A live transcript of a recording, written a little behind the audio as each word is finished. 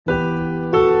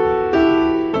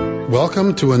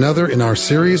Welcome to another in our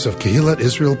series of Kehillat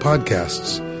Israel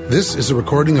podcasts. This is a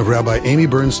recording of Rabbi Amy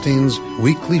Bernstein's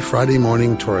weekly Friday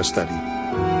morning Torah study.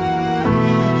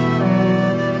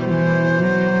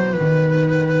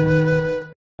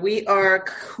 We are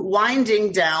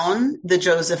winding down the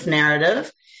Joseph narrative.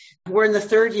 We're in the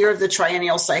third year of the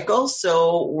triennial cycle,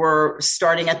 so we're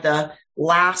starting at the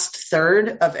last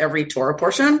third of every Torah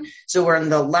portion. So we're in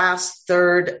the last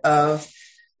third of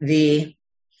the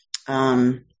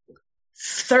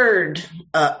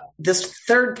this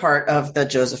third part of the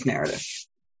Joseph narrative.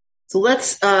 So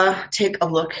let's take a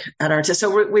look at our text.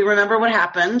 So we remember what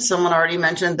happened. Someone already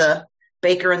mentioned the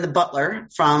baker and the butler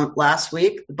from last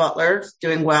week. The butler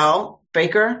doing well.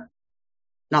 Baker,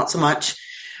 not so much.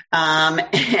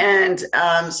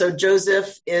 So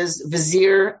Joseph is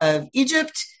vizier of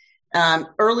Egypt.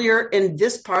 Earlier in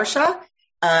this parsha,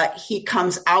 he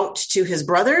comes out to his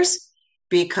brothers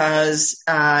because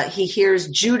he hears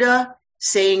Judah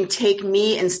saying, "Take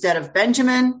me instead of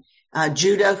Benjamin."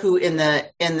 Judah, who in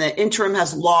the interim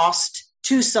has lost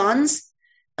two sons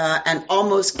and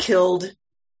almost killed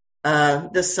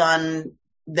the son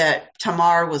that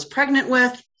Tamar was pregnant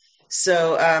with.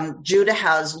 So Judah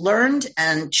has learned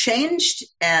and changed,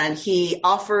 and he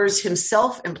offers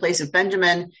himself in place of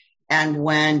Benjamin. And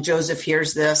when Joseph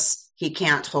hears this, he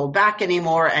can't hold back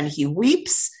anymore, and he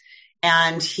weeps,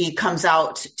 and he comes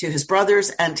out to his brothers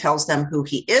and tells them who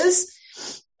he is.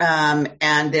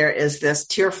 And there is this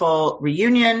tearful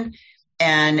reunion.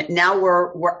 And now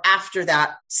we're after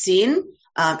that scene,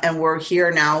 and we're here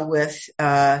now with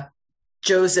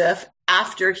Joseph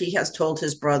after he has told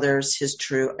his brothers his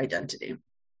true identity.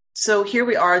 So here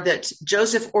we are that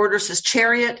Joseph orders his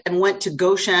chariot and went to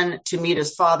Goshen to meet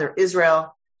his father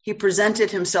Israel. He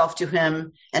presented himself to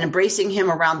him, and embracing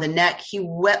him around the neck, he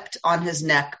wept on his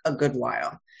neck a good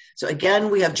while. So again,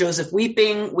 we have Joseph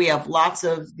weeping. We have lots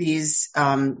of these.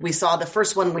 We saw the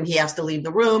first one when he has to leave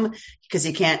the room because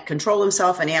he can't control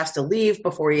himself, and he has to leave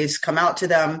before he's come out to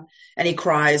them, and he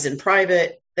cries in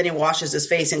private. Then he washes his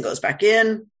face and goes back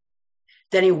in.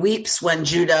 Then he weeps when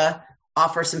Judah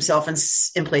offers himself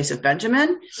in place of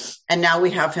Benjamin. And now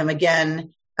we have him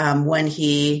again when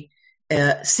he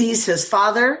sees his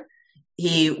father.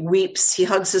 He weeps, he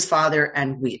hugs his father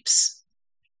and weeps.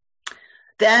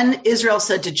 Then Israel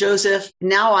said to Joseph,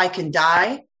 "Now I can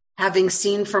die, having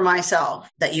seen for myself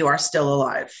that you are still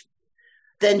alive."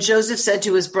 Then Joseph said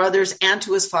to his brothers and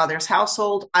to his father's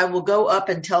household, "I will go up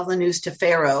and tell the news to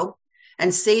Pharaoh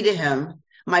and say to him,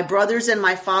 'My brothers and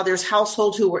my father's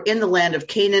household who were in the land of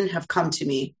Canaan have come to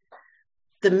me.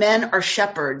 The men are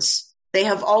shepherds. They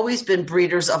have always been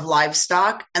breeders of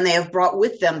livestock, and they have brought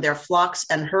with them their flocks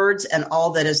and herds and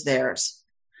all that is theirs.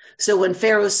 So when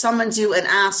Pharaoh summons you and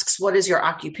asks, 'What is your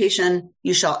occupation?'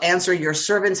 you shall answer, 'Your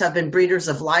servants have been breeders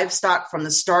of livestock from the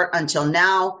start until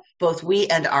now, both we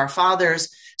and our fathers,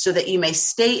 so that you may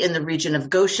stay in the region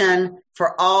of Goshen,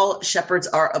 for all shepherds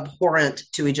are abhorrent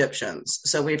to Egyptians.'"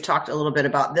 So we've talked a little bit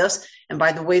about this. And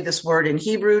by the way, this word in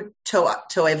Hebrew,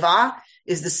 to'evah,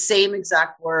 is the same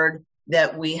exact word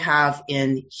that we have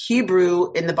in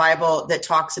Hebrew in the Bible that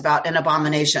talks about an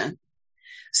abomination.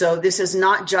 So this is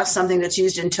not just something that's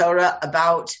used in Torah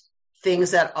about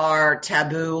things that are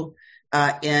taboo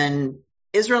in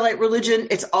Israelite religion.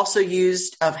 It's also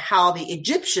used of how the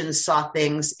Egyptians saw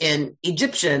things in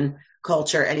Egyptian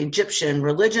culture and Egyptian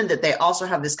religion, that they also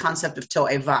have this concept of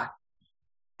to'evah,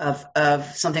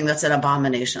 of something that's an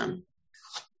abomination.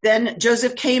 Then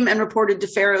Joseph came and reported to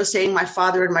Pharaoh, saying, "My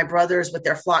father and my brothers with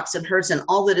their flocks and herds and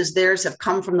all that is theirs have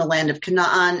come from the land of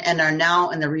Canaan and are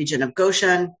now in the region of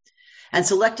Goshen." And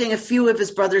selecting a few of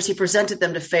his brothers, he presented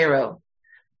them to Pharaoh.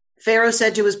 Pharaoh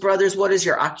said to his brothers, "What is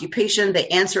your occupation?" They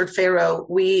answered Pharaoh,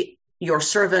 "We, your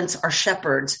servants, are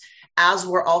shepherds, as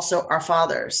were also our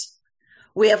fathers.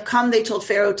 We have come," they told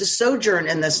Pharaoh, "to sojourn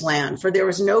in this land, for there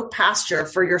is no pasture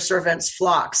for your servants'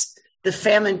 flocks, the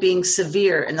famine being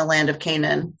severe in the land of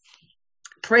Canaan.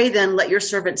 Pray then, let your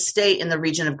servants stay in the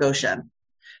region of Goshen."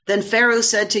 Then Pharaoh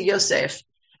said to Yosef,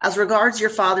 "As regards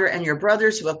your father and your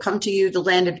brothers who have come to you, the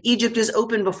land of Egypt is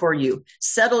open before you.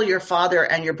 Settle your father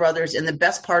and your brothers in the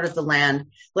best part of the land.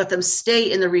 Let them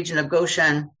stay in the region of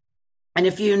Goshen. And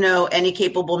if you know any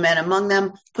capable men among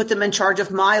them, put them in charge of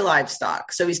my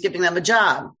livestock." So he's giving them a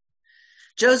job.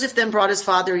 Joseph then brought his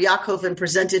father Yaakov and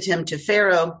presented him to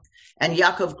Pharaoh. And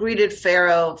Yaakov greeted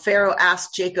Pharaoh. Pharaoh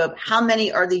asked Jacob, "How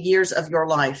many are the years of your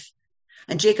life?"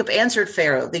 And Jacob answered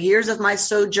Pharaoh, "The years of my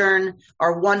sojourn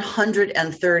are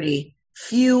 130.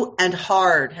 Few and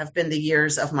hard have been the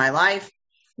years of my life,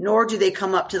 nor do they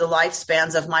come up to the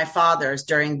lifespans of my fathers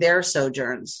during their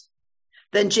sojourns."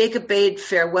 Then Jacob bade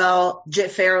Pharaoh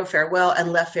farewell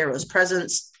and left Pharaoh's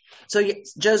presence. So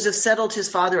Joseph settled his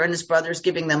father and his brothers,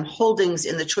 giving them holdings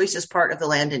in the choicest part of the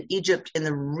land in Egypt, in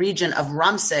the region of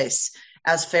Ramses,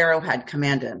 as Pharaoh had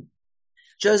commanded.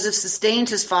 Joseph sustained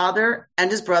his father and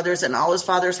his brothers and all his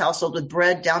father's household with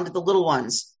bread down to the little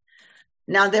ones.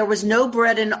 Now there was no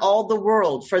bread in all the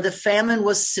world, for the famine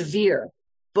was severe.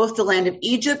 Both the land of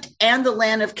Egypt and the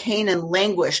land of Canaan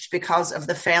languished because of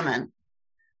the famine.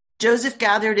 Joseph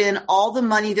gathered in all the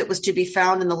money that was to be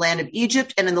found in the land of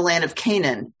Egypt and in the land of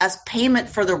Canaan as payment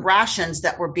for the rations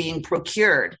that were being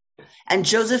procured. And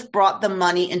Joseph brought the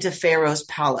money into Pharaoh's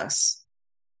palace.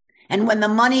 And when the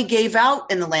money gave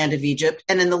out in the land of Egypt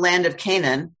and in the land of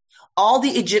Canaan, all the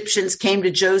Egyptians came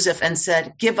to Joseph and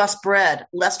said, "Give us bread,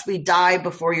 lest we die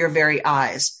before your very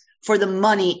eyes, for the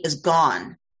money is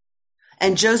gone."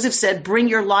 And Joseph said, "Bring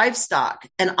your livestock,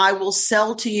 and I will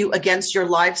sell to you against your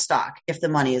livestock if the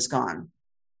money is gone."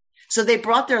 So they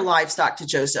brought their livestock to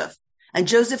Joseph, and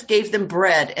Joseph gave them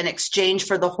bread in exchange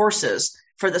for the horses,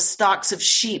 for the stocks of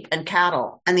sheep and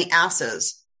cattle, and the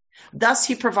asses. Thus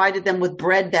he provided them with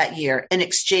bread that year in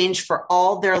exchange for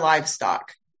all their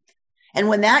livestock. And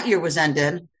when that year was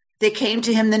ended, they came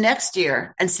to him the next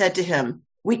year and said to him,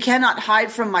 "We cannot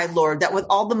hide from my lord that with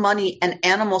all the money and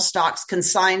animal stocks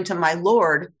consigned to my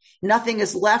lord, nothing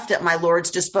is left at my lord's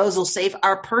disposal save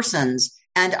our persons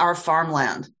and our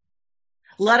farmland.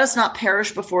 Let us not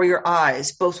perish before your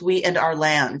eyes, both we and our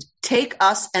land. Take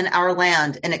us and our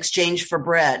land in exchange for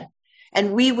bread,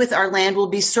 and we with our land will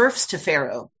be serfs to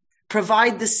Pharaoh.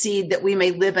 Provide the seed that we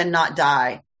may live and not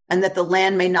die, and that the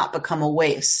land may not become a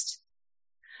waste."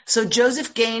 So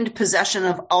Joseph gained possession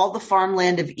of all the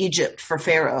farmland of Egypt for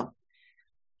Pharaoh.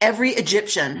 Every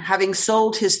Egyptian having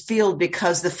sold his field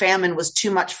because the famine was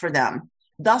too much for them.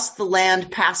 Thus the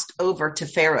land passed over to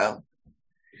Pharaoh.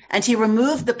 And he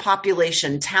removed the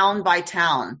population town by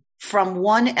town from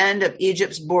one end of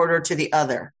Egypt's border to the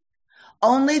other.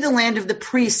 Only the land of the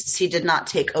priests he did not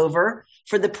take over,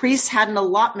 for the priests had an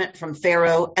allotment from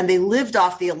Pharaoh, and they lived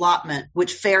off the allotment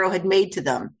which Pharaoh had made to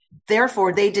them.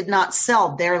 Therefore, they did not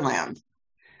sell their land.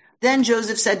 Then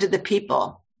Joseph said to the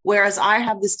people, "Whereas I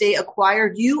have this day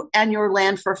acquired you and your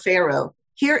land for Pharaoh,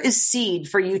 here is seed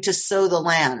for you to sow the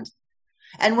land.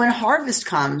 And when harvest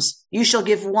comes, you shall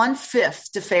give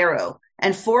 1/5 to Pharaoh,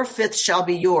 and 4/5 shall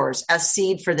be yours as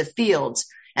seed for the fields,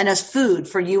 and as food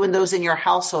for you and those in your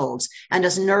households, and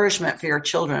as nourishment for your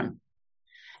children."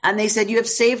 And they said, "You have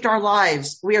saved our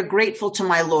lives. We are grateful to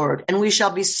my lord, and we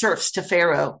shall be serfs to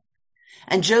Pharaoh."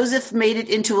 And Joseph made it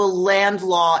into a land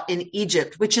law in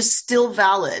Egypt, which is still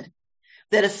valid,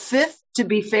 that 1/5 to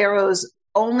be Pharaoh's,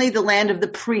 only the land of the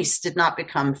priests did not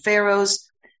become Pharaoh's.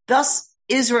 Thus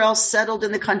Israel settled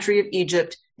in the country of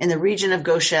Egypt, in the region of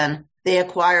Goshen. They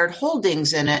acquired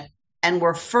holdings in it and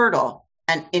were fertile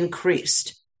and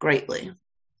increased greatly.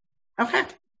 Okay.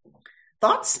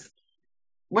 Thoughts?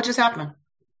 What just happened?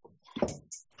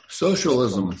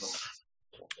 Socialism.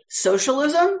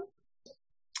 Socialism?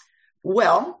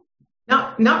 Well,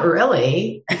 not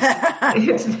really.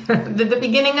 It's the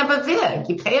beginning of a VIG.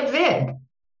 You pay a VIG.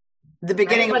 The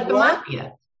beginning right? of like what? The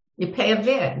mafia. You pay a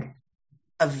VIG.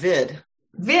 A vid.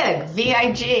 VIG,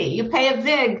 V-I-G. You pay a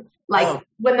VIG like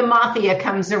when the mafia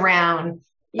comes around.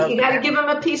 You got to give them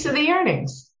a piece of the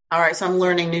earnings. All right, so I'm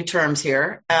learning new terms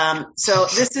here. So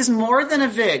this is more than a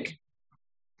VIG.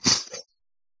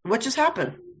 What just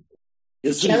happened?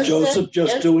 Isn't Joseph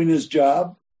just doing his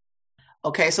job?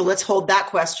 Okay, so let's hold that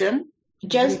question.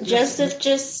 Joseph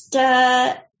just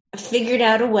figured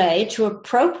out a way to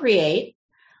appropriate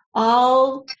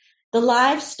all the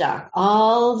livestock,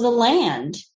 all the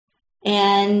land,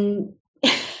 and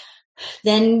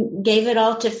then gave it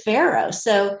all to Pharaoh.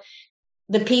 So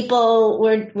the people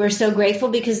were so grateful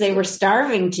because they were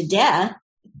starving to death,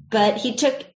 but he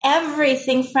took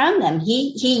everything from them.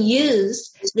 He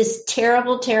used this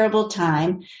terrible, terrible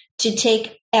time to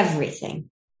take everything.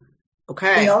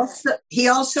 Okay. He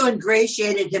also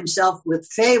ingratiated himself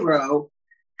with Pharaoh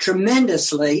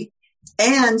tremendously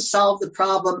and solved the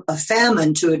problem of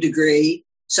famine to a degree.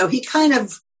 So he kind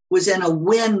of was in a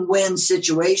win-win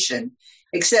situation,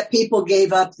 except people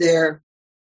gave up their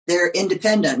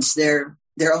independence, their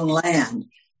own land.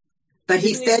 But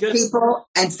he fed people,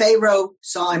 and Pharaoh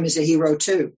saw him as a hero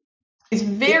too. He's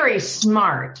very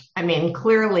smart. I mean,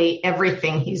 clearly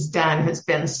everything he's done has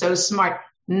been so smart,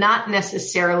 not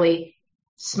necessarily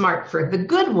smart for the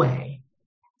good way.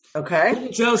 Okay.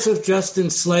 Didn't Joseph just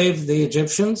enslave the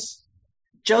Egyptians?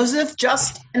 Joseph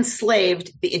just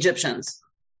enslaved the Egyptians.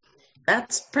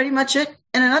 That's pretty much it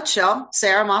in a nutshell.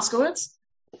 Sarah Moskowitz?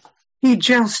 He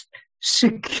just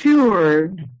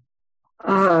secured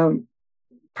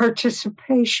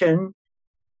participation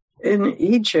in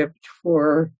Egypt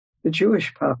for the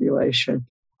Jewish population.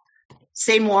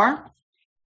 Say more.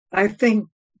 I think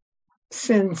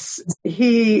since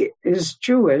he is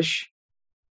Jewish,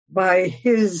 by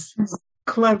his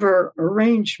clever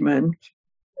arrangement,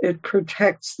 it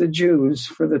protects the Jews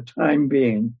for the time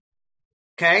being.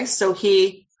 Okay, so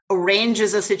he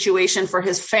arranges a situation for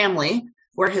his family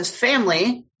where his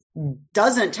family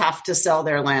doesn't have to sell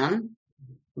their land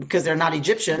because they're not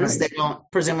Egyptians. Right. They don't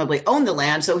presumably own the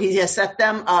land. So he has set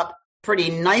them up pretty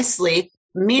nicely.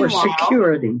 Meanwhile, for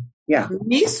security. Yeah.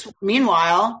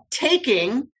 Meanwhile,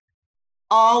 taking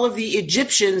all of the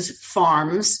Egyptians'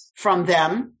 farms from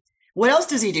them. What else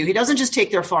does he do? He doesn't just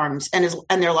take their farms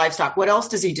and their livestock. What else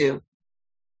does he do?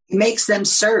 He makes them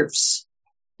serfs.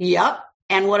 Yep.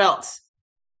 And what else?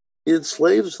 He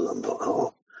enslaves them.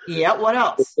 Oh. Yeah. What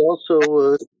else?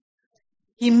 Also,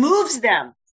 he moves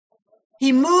them.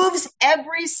 He moves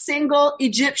every single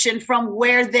Egyptian from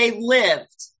where they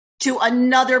lived to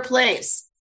another place.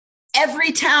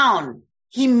 Every town,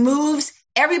 he moves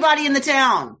everybody in the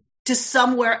town to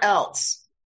somewhere else.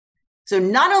 So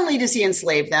not only does he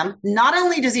enslave them, not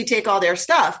only does he take all their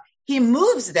stuff, he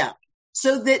moves them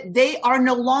so that they are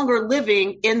no longer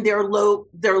living in their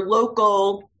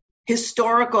local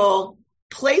historical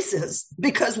places.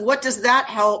 Because what does that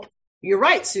help? You're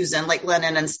right, Susan, like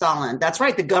Lenin and Stalin. That's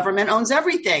right. The government owns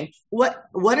everything. What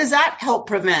does that help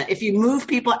prevent if you move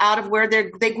people out of where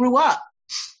they grew up?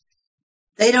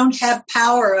 They don't have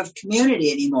power of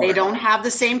community anymore. They don't have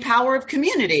the same power of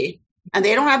community, and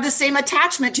they don't have the same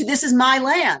attachment to this is my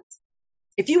land.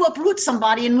 If you uproot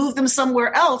somebody and move them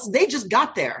somewhere else, they just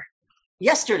got there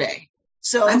yesterday.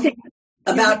 So I'm thinking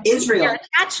about Israel. Their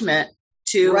attachment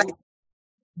to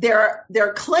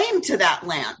their claim to that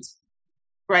land,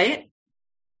 right?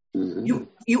 Mm-hmm.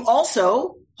 You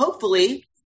also hopefully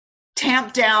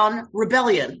tamp down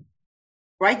rebellion,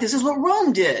 right? This is what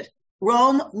Rome did.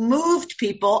 Rome moved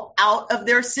people out of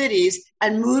their cities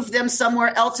and moved them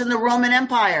somewhere else in the Roman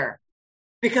Empire,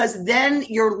 because then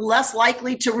you're less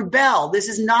likely to rebel. This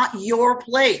is not your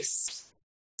place.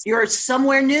 You're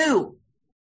somewhere new.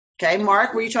 Okay,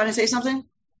 Mark, were you trying to say something?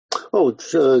 Oh,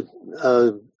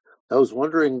 I was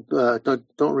wondering, don't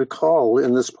recall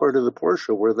in this part of the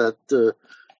Portia where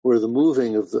where the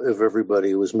moving of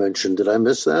everybody was mentioned. Did I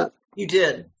miss that? You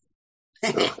did.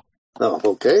 Oh,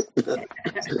 okay.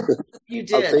 You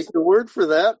did. I'll take your word for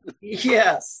that.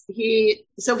 Yes. He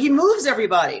moves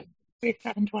everybody.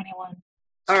 7:21.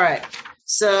 All right.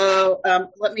 So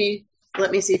let me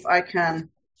see if I can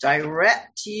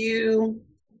direct you.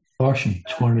 Caution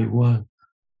 21.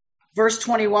 Verse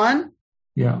 21.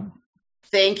 Yeah.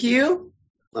 Thank you.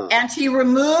 And he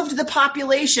removed the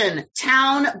population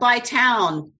town by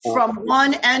town from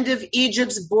one end of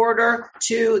Egypt's border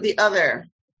to the other.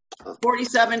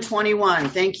 47:21.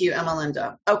 Thank you,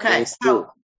 Emmelinda. Okay,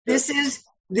 so this is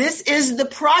the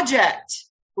project,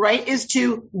 right? Is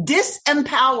to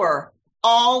disempower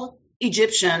all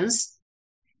Egyptians,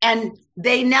 and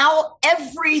they now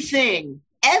everything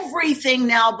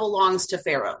now belongs to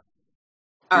Pharaoh.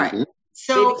 All right.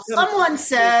 So someone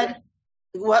said,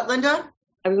 what, Linda?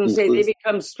 I was going to say they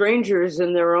become strangers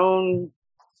in their own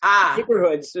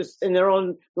neighborhoods, in their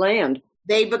own land.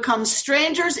 They become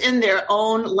strangers in their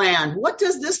own land. What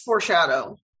does this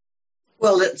foreshadow?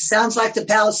 Well, it sounds like the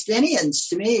Palestinians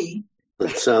to me.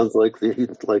 It sounds like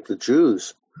the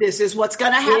Jews. This is what's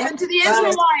going to happen to the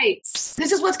Israelites.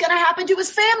 This is what's going to happen to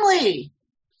his family.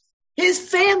 His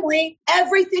family,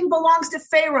 everything belongs to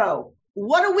Pharaoh.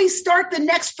 What do we start the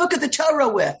next book of the Torah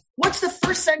with? What's the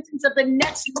first sentence of the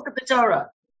next book of the Torah?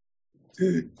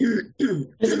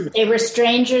 They were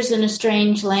strangers in a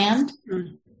strange land?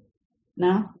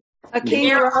 No? A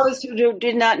king arose who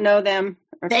did not know them.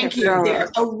 Thank you. There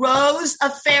arose a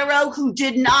Pharaoh who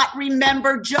did not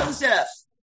remember Joseph.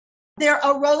 There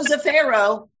arose a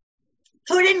Pharaoh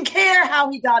who didn't care how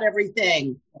he got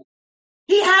everything.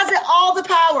 He has all the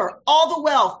power, all the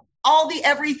wealth, all the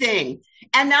everything.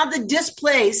 And now the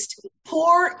displaced,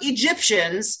 poor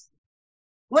Egyptians,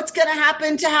 what's going to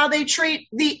happen to how they treat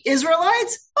the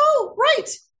Israelites? Oh, right.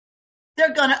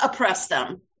 They're going to oppress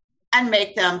them and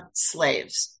make them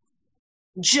slaves.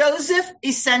 Joseph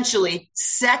essentially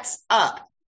sets up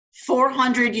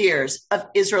 400 years of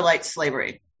Israelite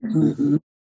slavery in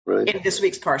this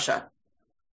week's Parsha.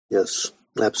 Yes,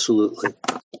 absolutely.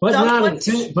 But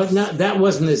that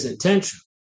wasn't his intention.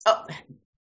 Oh,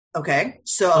 okay,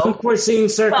 so unforeseen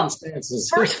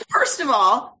circumstances. Well, first of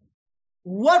all,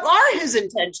 what are his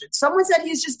intentions? Someone said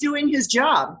he's just doing his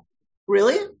job.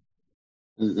 Really?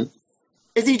 Mm-hmm.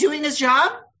 Is he doing his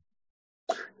job?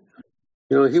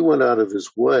 You know, he went out of his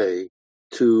way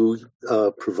to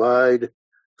provide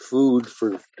food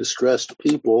for distressed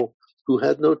people who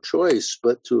had no choice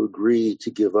but to agree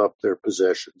to give up their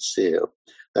possessions to him.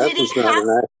 That was not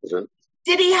an accident.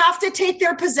 Did he have to take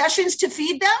their possessions to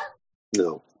feed them?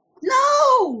 No.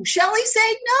 No. Shelley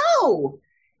say no.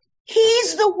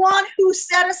 He's the one who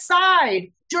set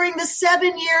aside during the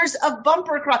 7 years of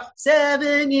bumper crops.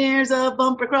 7 years of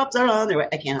bumper crops are on their way.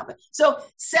 I can't help it. So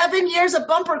 7 years of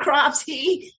bumper crops,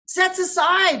 he sets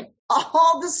aside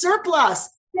all the surplus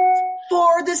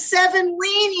for the 7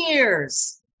 lean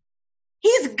years.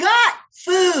 He's got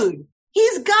food.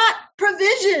 He's got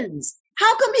provisions.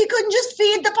 How come he couldn't just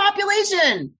feed the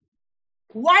population?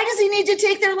 Why does he need to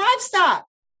take their livestock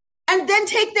and then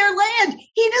take their land?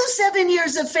 He knew 7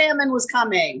 years of famine was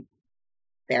coming.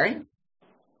 Barry?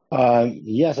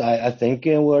 Yes, I think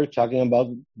we're talking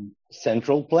about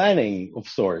central planning of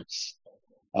sorts.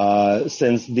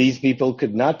 Since these people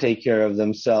could not take care of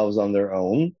themselves on their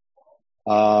own,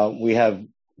 we have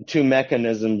two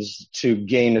mechanisms to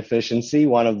gain efficiency.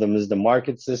 One of them is the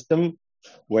market system,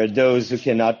 where those who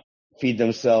cannot feed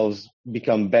themselves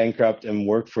become bankrupt and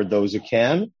work for those who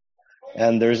can.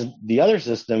 And there's the other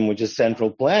system, which is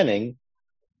central planning,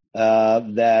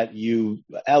 that you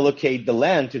allocate the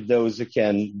land to those who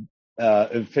can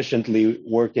efficiently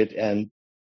work it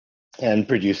and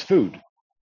produce food.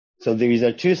 So these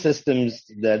are two systems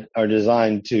that are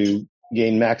designed to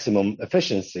gain maximum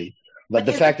efficiency. But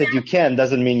the fact that you can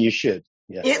doesn't mean you should.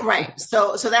 Yes. Right.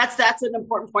 So that's an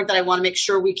important point that I want to make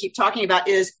sure we keep talking about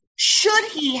is, should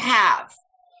he have?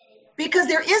 Because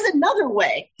there is another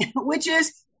way, which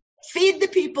is feed the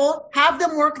people, have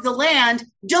them work the land,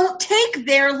 don't take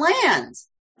their land,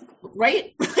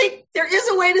 right? There is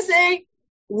a way to say,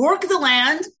 work the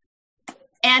land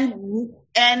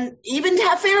and even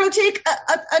have Pharaoh take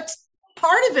a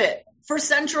part of it for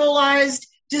centralized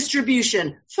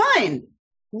distribution. Fine.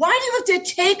 Why do you have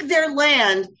to take their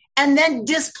land and then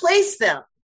displace them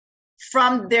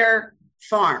from their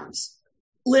farms?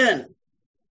 Lynn,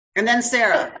 and then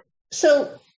Sarah.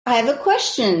 So I have a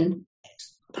question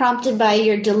prompted by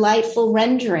your delightful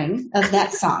rendering of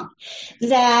that song.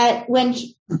 That when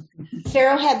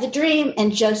Pharaoh had the dream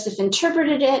and Joseph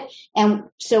interpreted it, and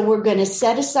so we're going to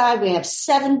set aside, we have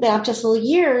 7 bountiful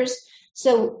years,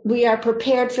 so we are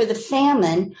prepared for the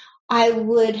famine. One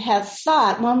would have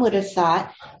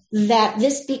thought that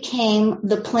this became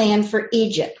the plan for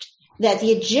Egypt, that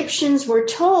the Egyptians were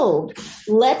told,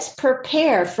 let's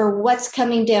prepare for what's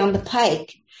coming down the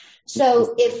pike.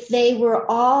 So if they were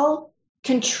all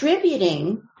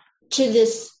contributing to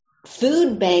this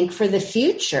food bank for the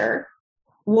future,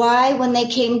 why, when they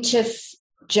came to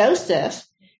Joseph,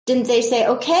 didn't they say,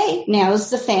 okay, now's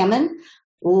the famine,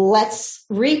 let's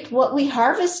reap what we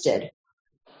harvested?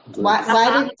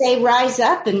 Why did they rise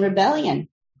up in rebellion?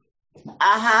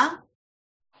 I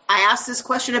ask this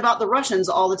question about the Russians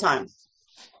all the time.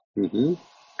 Mm-hmm.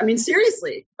 I mean,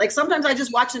 seriously, like sometimes I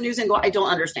just watch the news and go, I don't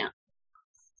understand.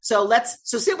 So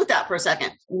sit with that for a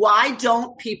second. Why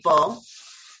don't people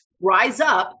rise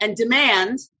up and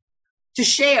demand to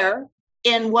share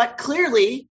in what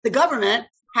clearly the government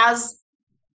has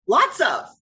lots of?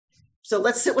 So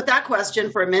let's sit with that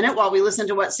question for a minute while we listen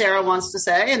to what Sarah wants to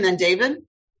say. And then David?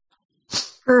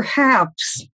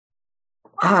 Perhaps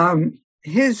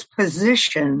his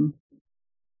position,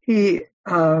 he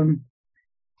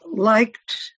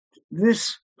liked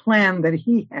this plan that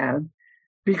he had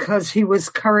because he was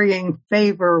currying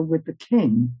favor with the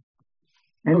king.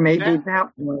 And maybe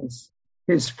that was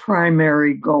his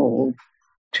primary goal,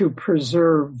 to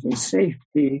preserve the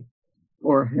safety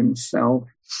for himself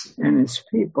and his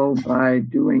people by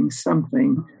doing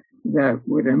something that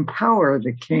would empower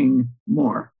the king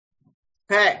more.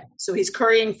 Okay, so he's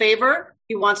currying favor.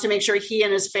 He wants to make sure he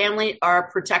and his family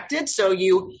are protected. So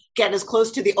you get as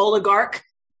close to the oligarch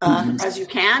as you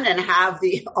can and have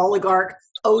the oligarch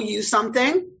owe you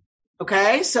something.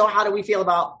 Okay, so how do we feel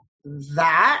about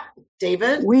that,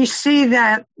 David? We see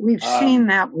that. We've seen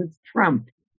that with Trump.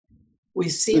 We've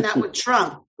seen that with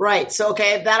Trump. Right. So,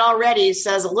 okay, that already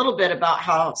says a little bit about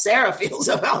how Sarah feels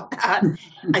about that,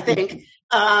 I think.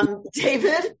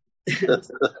 David?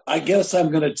 I guess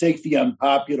I'm going to take the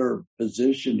unpopular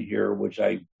position here, which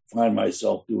I find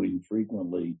myself doing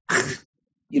frequently.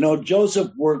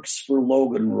 Joseph works for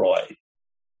Logan Roy.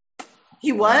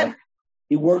 He what?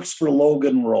 He works for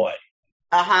Logan Roy.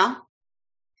 Uh-huh.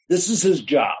 This is his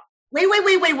job. Wait.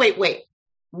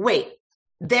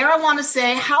 There I want to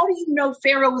say, how do you know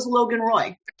Pharaoh was Logan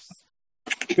Roy?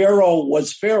 Pharaoh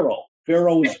was Pharaoh.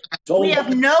 Pharaoh was told. We have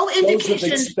no indication.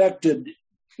 Joseph expected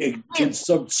to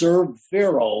subserve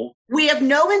Pharaoh. We have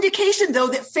no indication, though,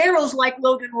 that Pharaoh's like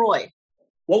Logan Roy.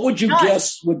 What would you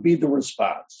guess would be the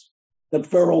response? that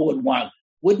Pharaoh would want.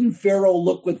 Wouldn't Pharaoh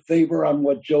look with favor on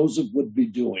what Joseph would be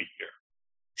doing here?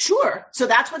 Sure. So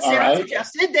that's what Sarah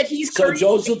suggested, that he's so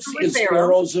Joseph is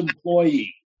Pharaoh's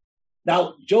employee.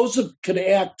 Now, Joseph could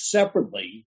act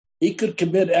separately. He could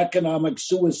commit economic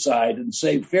suicide and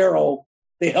say, Pharaoh,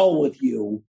 the hell with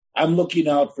you. I'm looking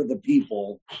out for the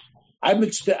people. I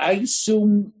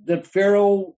assume that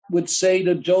Pharaoh would say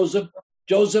to Joseph,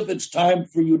 it's time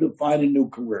for you to find a new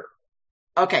career.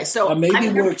 Okay, so now maybe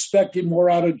we're expecting more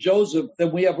out of Joseph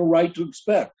than we have a right to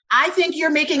expect. I think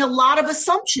you're making a lot of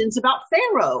assumptions about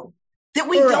Pharaoh that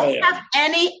we don't have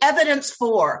any evidence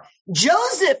for.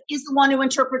 Joseph is the one who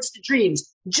interprets the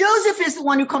dreams. Joseph is the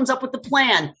one who comes up with the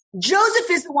plan. Joseph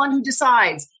is the one who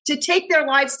decides to take their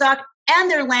livestock and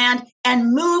their land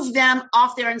and move them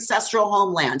off their ancestral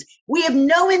homeland. We have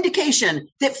no indication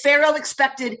that Pharaoh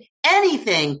expected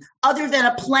anything other than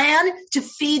a plan to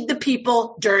feed the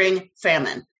people during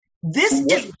famine. This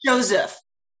is Joseph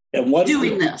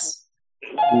doing this.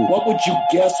 What would you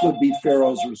guess would be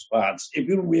Pharaoh's response if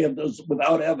we have those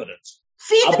without evidence?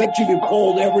 I bet you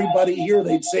polled everybody here,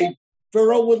 they'd say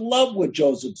Pharaoh would love what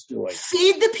Joseph's doing.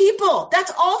 Feed the people.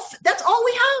 That's all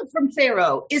we have from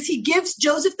Pharaoh, is he gives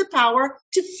Joseph the power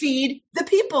to feed the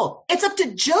people. It's up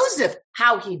to Joseph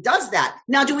how he does that.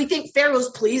 Now, do we think Pharaoh's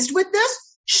pleased with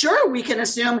this? Sure, we can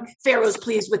assume Pharaoh's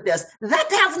pleased with this. That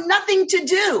has nothing to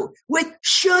do with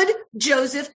should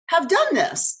Joseph have done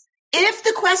this. If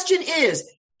the question is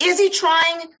he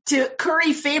trying to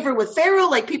curry favor with Pharaoh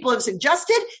like people have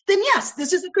suggested, then yes,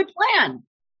 this is a good plan.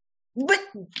 But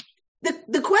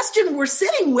the question we're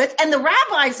sitting with, and the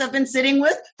rabbis have been sitting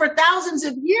with for thousands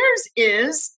of years,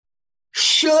 is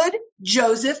should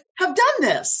Joseph have done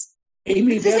this?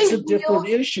 Amy, that's a different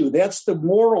issue. That's the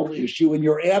moral issue, and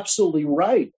you're absolutely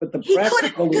right. But the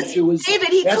practical issue is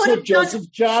David, that's what Joseph's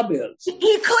job is.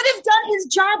 He could have done his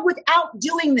job without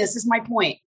doing this, is my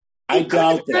point. I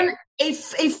doubt that. Done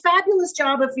a fabulous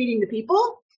job of feeding the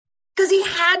people because he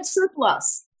had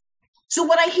surplus. So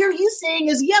what I hear you saying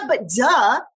is, yeah, but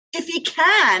if he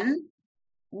can,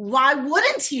 why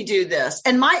wouldn't he do this?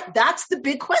 And that's the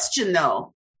big question,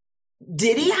 though.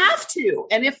 Did he have to?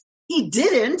 And if he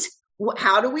didn't,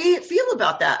 how do we feel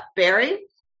about that, Barry?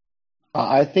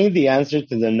 I think the answer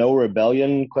to the no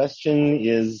rebellion question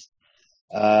is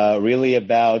really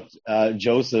about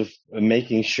Joseph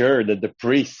making sure that the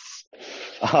priests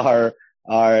are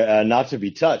not to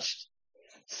be touched.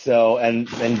 So,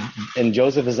 and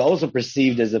Joseph is also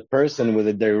perceived as a person with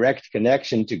a direct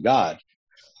connection to God.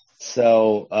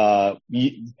 So,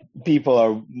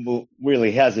 people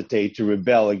really hesitate to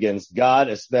rebel against God,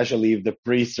 especially if the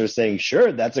priests are saying,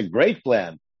 sure, that's a great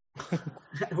plan.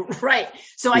 Right.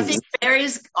 So I think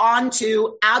Barry's on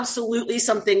to absolutely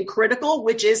something critical,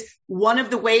 which is one of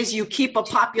the ways you keep a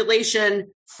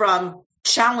population from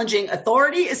challenging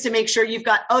authority is to make sure you've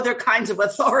got other kinds of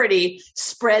authority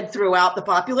spread throughout the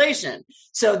population.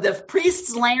 So the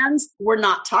priests' lands were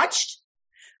not touched.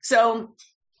 So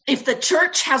if the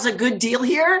church has a good deal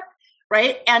here,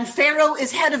 right, and Pharaoh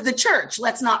is head of the church,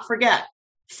 let's not forget,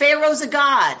 Pharaoh's a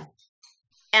god.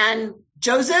 And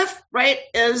Joseph, right,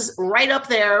 is right up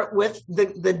there with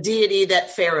the deity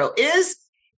that Pharaoh is,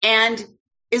 and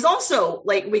is also,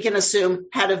 like we can assume,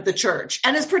 head of the church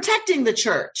and is protecting the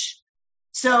church.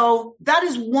 So that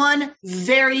is one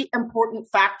very important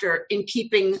factor in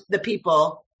keeping the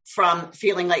people from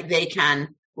feeling like they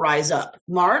can rise up.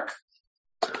 Mark?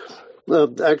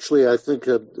 Actually, I think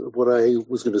what I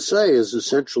was going to say is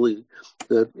essentially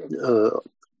that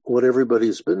what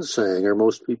everybody's been saying, or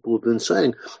most people have been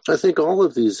saying, I think all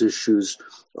of these issues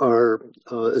are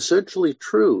essentially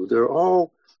true. They're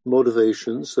all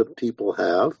motivations that people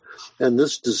have, and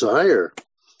this desire,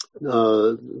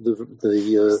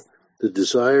 the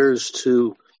desires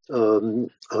to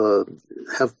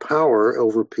have power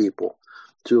over people,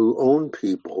 to own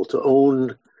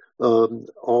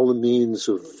all the means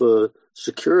of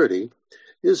security,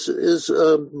 is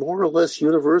more or less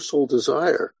universal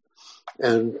desire.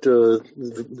 And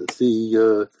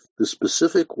the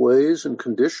specific ways and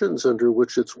conditions under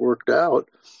which it's worked out,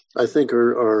 I think,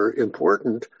 are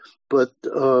important. But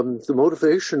the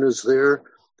motivation is there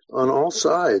on all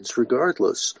sides,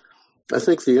 regardless. I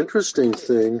think the interesting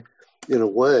thing, in a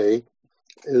way,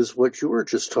 is what you were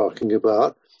just talking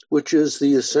about, which is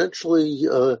the essentially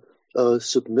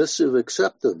submissive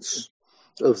acceptance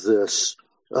of this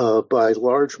by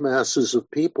large masses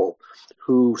of people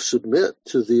who submit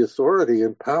to the authority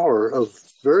and power of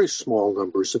very small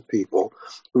numbers of people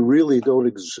who really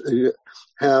don't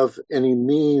have any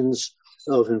means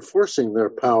of enforcing their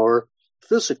power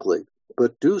physically,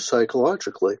 but do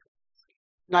psychologically.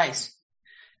 Nice.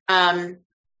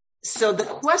 So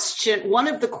one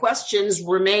of the questions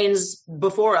remains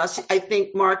before us. I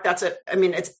think, Mark,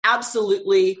 it's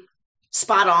absolutely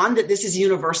spot on that this is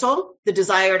universal, the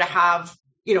desire to have,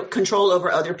 control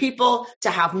over other people, to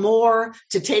have more,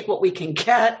 to take what we can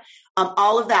get,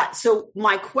 all of that. So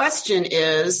my question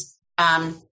is,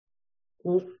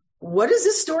 what is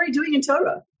this story doing in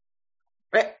Torah?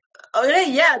 Right?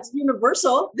 Okay, yeah, it's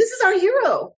universal. This is our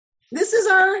hero. This is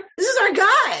our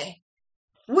guy.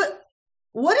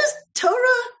 What is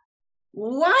Torah?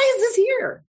 Why is this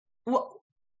here?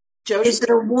 Jody? Is it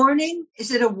a warning?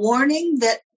 Is it a warning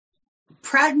that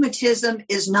pragmatism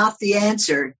is not the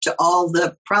answer to all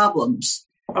the problems?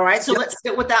 All right, so let's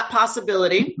sit with that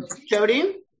possibility.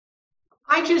 Jody?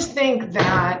 I just think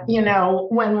that,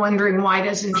 when wondering why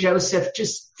doesn't Joseph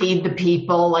just feed the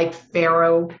people like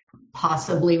Pharaoh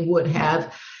possibly would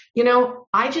have,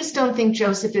 I just don't think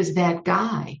Joseph is that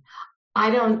guy.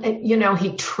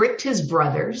 He tricked his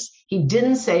brothers. He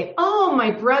didn't say, oh,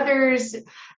 my brothers,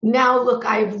 now look,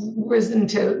 I've risen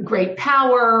to great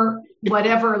power,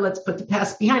 whatever, let's put the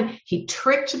past behind. He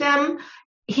tricked them.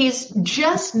 He's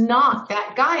just not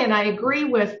that guy. And I agree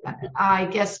with, I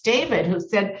guess, David, who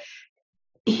said,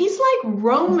 he's like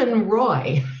Roman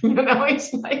Roy,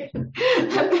 he's like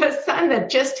the son that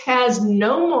just has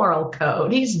no moral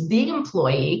code. He's the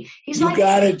employee. You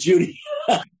got it, Judy.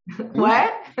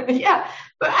 What? Yeah.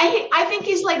 But I think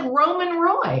he's like Roman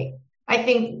Roy. I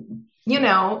think,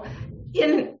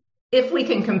 if we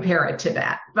can compare it to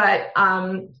that. But,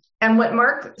 and what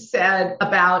Mark said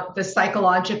about the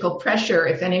psychological pressure,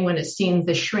 if anyone has seen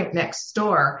The Shrink Next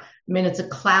Door, it's a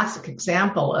classic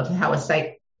example of how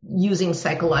using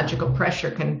psychological pressure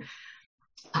can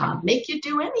make you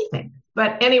do anything.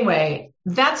 But anyway,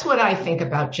 that's what I think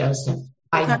about Joseph.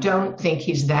 I don't think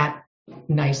he's that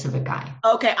nice of a guy.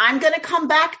 Okay, I'm going to come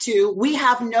back to, we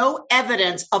have no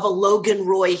evidence of a Logan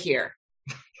Roy here.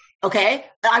 Okay,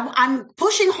 I'm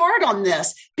pushing hard on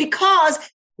this because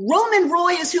Roman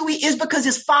Roy is who he is because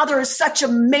his father is such a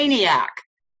maniac.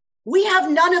 We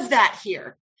have none of that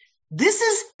here. This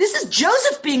is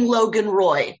Joseph being Logan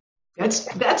Roy.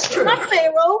 That's true. Not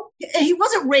Pharaoh. He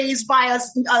wasn't raised by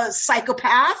a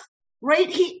psychopath,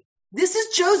 right? This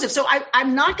is Joseph. So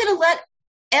I'm not going to let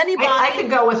anybody. I could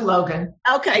go with Logan.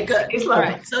 Okay, good. He's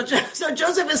Logan. Right. So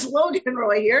Joseph is Logan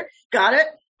Roy here. Got it.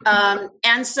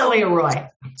 And so Roy.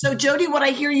 So Jody, what I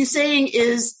hear you saying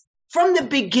is, from the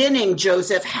beginning,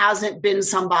 Joseph hasn't been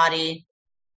somebody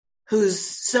who's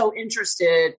so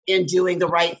interested in doing the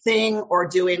right thing or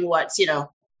doing what's,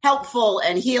 helpful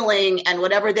and healing and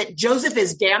whatever, that Joseph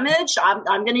is damaged. I'm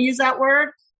going to use that word,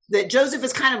 that Joseph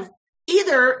is kind of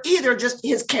either just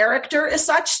his character is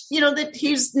such, that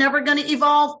he's never going to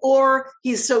evolve, or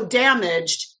he's so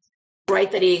damaged,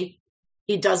 right, that he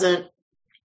doesn't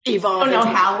evolve. I don't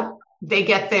know how they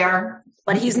get there.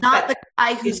 But he's not the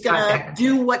guy who's going to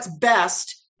do what's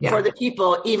best for the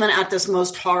people, even at this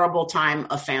most horrible time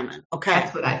of famine. Okay.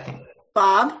 That's what I think.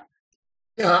 Bob?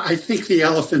 Yeah, I think the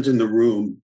elephant in the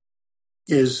room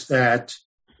is that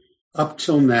up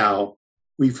till now,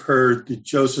 we've heard that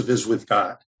Joseph is with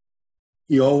God.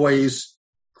 He always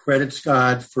credits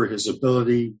God for his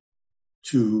ability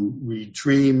to read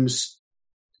dreams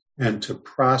and to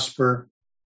prosper.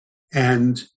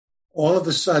 And all of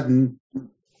a sudden,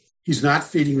 he's not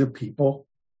feeding the people.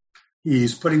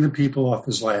 He's putting the people off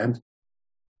his land.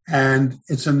 And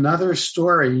it's another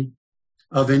story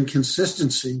of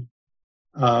inconsistency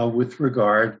with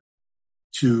regard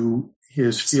to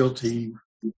his fealty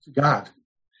to God.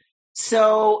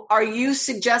 So are you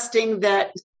suggesting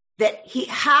that he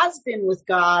has been with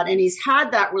God and he's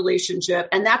had that relationship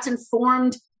and that's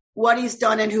informed what he's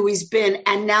done and who he's been,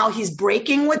 and now he's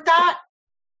breaking with that?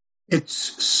 It's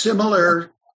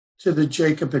similar to the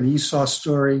Jacob and Esau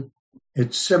story.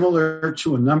 It's similar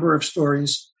to a number of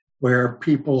stories where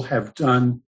people have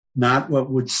done not what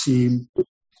would seem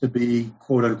to be,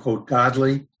 quote unquote,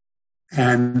 godly.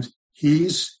 And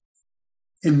he's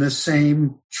in the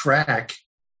same track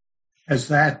as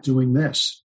that, doing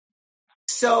this.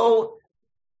 So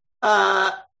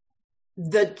the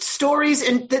stories,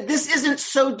 and this isn't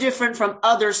so different from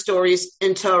other stories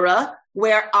in Torah,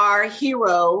 where our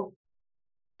hero,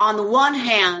 on the one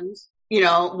hand,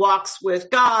 walks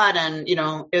with God and,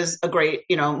 is a great,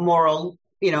 moral,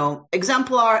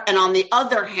 exemplar. And on the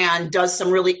other hand, does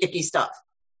some really icky stuff.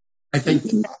 I think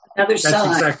that's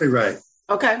exactly right.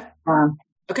 Okay.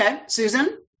 Okay. Susan?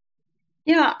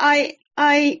 Yeah, I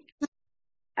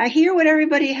hear what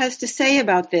everybody has to say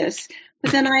about this,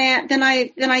 but then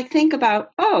I think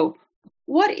about,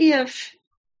 what if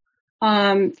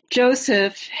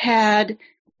Joseph had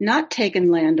not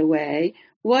taken land away,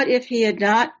 what if he had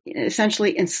not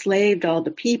essentially enslaved all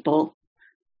the people?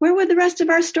 Where would the rest of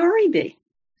our story be?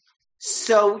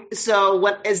 So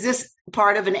what is this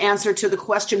part of an answer to the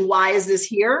question, why is this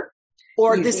here?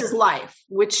 Or this is life?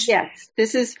 Yes,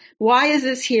 why is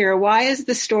this here? Why is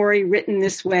the story written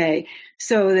this way?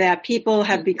 So that people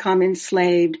have become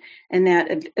enslaved, and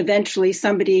that eventually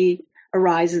somebody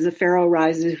arises, a pharaoh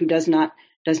arises who does not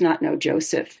know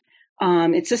Joseph.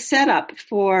 It's a setup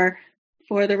for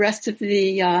the rest of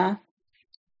the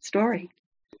story,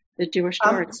 the Jewish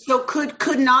story. So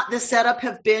could not the setup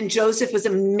have been Joseph was a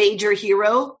major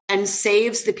hero and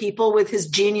saves the people with his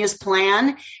genius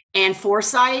plan and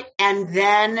foresight, and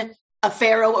then a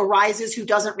pharaoh arises who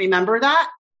doesn't remember that?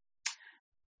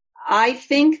 I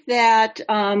think that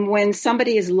when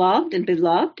somebody is loved and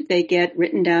beloved, they get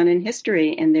written down in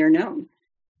history and they're known.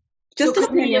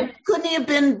 Couldn't he have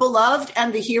been beloved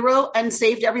and the hero and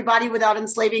saved everybody without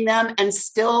enslaving them, and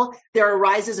still there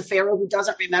arises a pharaoh who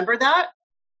doesn't remember that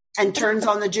and turns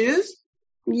on the Jews?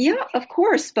 Yeah, of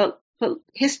course, but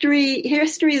history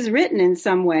is written in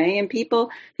some way, and people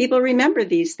remember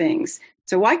these things.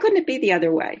 So why couldn't it be the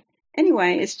other way?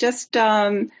 Anyway, it's just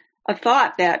a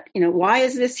thought that, why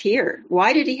is this here?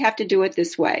 Why did he have to do it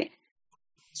this way?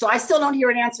 So I still don't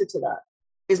hear an answer to that,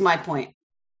 is my point,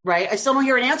 right? I still don't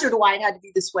hear an answer to why it had to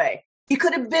be this way. He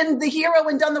could have been the hero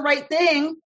and done the right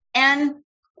thing, and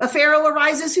a pharaoh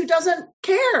arises who doesn't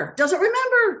care, doesn't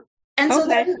remember. And so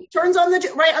then it turns on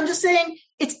right. I'm just saying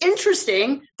it's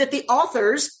interesting that the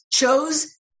authors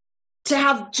chose to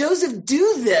have Joseph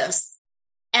do this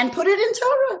and put it in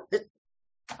Torah.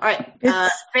 All right.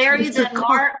 Barry, then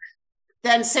Mark,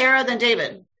 then Sarah, then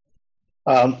David.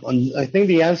 I think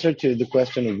the answer to the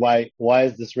question of why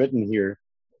is this written here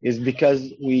is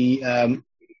because we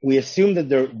assume that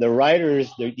the writers,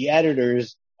 the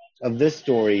editors of this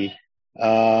story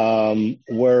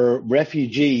were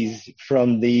refugees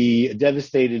from the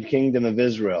devastated kingdom of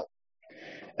Israel,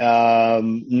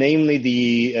 namely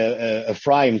the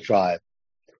Ephraim tribe,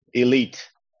 elite.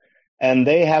 And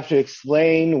they have to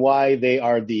explain why they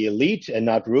are the elite and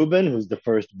not Reuben, who's the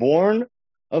firstborn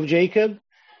of Jacob.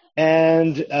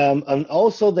 And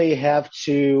also they have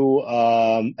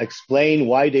to explain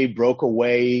why they broke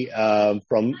away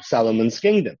from Solomon's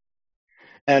kingdom.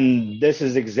 And this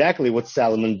is exactly what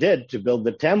Solomon did to build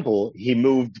the temple. He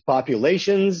moved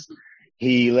populations,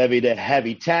 he levied a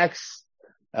heavy tax,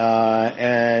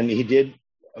 and he did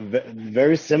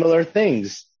very similar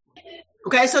things.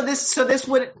 Okay, so this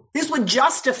would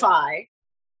justify,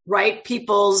 right,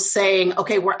 people saying,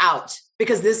 okay, we're out,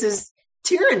 because this is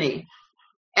tyranny.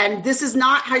 And this is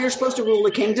not how you're supposed to rule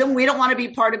a kingdom. We don't want to be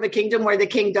part of a kingdom where the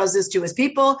king does this to his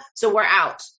people, so we're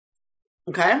out.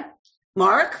 Okay?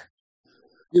 Mark?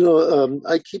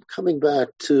 I keep coming back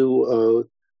to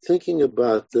thinking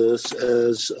about this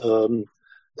as a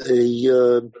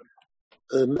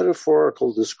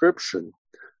metaphorical description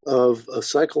of a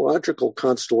psychological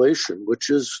constellation, which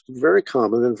is very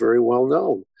common and very well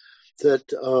known.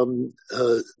 That,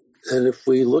 and if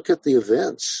we look at the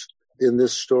events in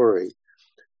this story,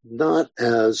 not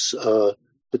as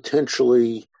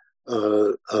potentially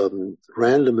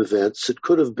random events, it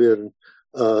could have been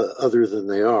other than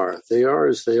they are. They are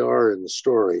as they are in the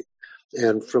story.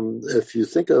 And if you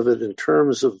think of it in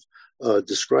terms of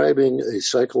describing a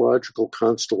psychological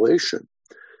constellation,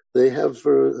 they have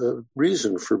a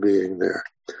reason for being there.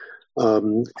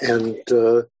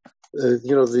 The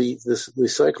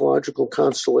psychological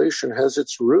constellation has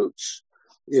its roots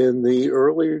in the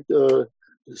early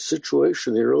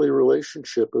situation, the early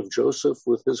relationship of Joseph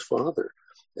with his father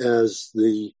as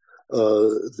the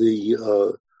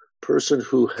person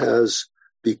who has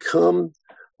become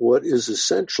what is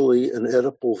essentially an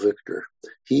Oedipal victor.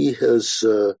 He has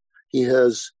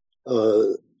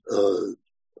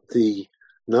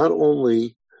not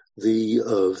only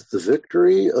the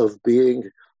victory of being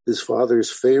his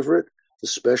father's favorite, the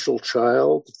special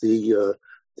child, the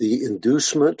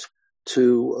inducement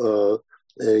to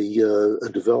a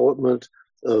development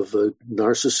of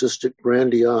narcissistic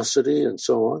grandiosity and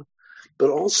so on,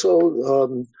 but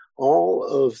also all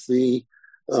of the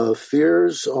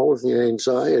fears, all of the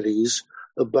anxieties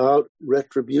about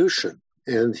retribution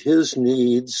and his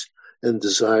needs and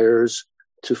desires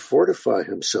to fortify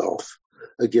himself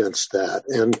against that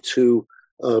and to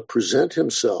present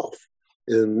himself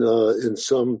in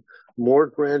some more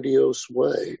grandiose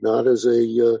way, not as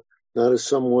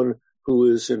someone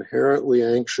who is inherently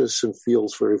anxious and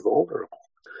feels very vulnerable.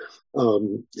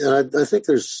 And I think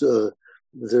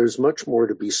there's much more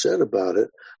to be said about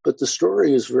it, but the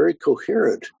story is very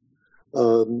coherent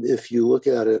if you look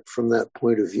at it from that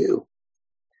point of view.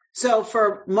 So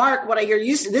for Mark, what I hear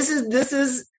you say, this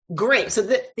is great. So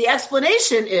the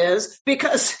explanation is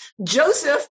because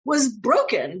Joseph was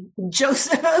broken.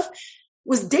 Joseph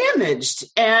was damaged.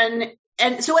 And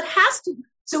so it has to,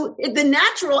 so the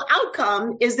natural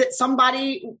outcome is that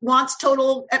somebody wants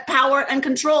total power and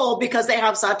control because they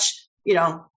have such,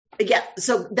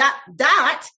 so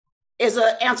that is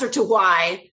an answer to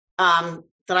why, that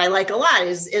I like a lot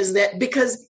is that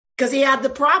because he had the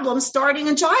problem starting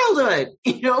in childhood,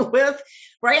 with,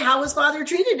 right, how his father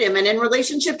treated him and in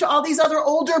relationship to all these other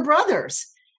older brothers.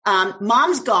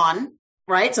 Mom's gone,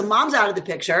 right? So mom's out of the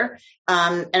picture.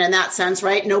 And in that sense,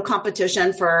 right, no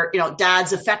competition for,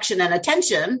 dad's affection and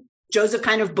attention. Joseph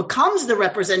kind of becomes the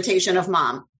representation of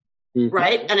mom,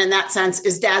 right? And in that sense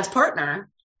is dad's partner.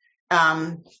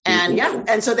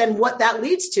 And so then what that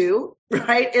leads to,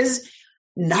 right, is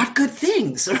not good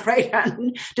things, right?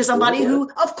 And to somebody who,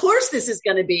 of course, this is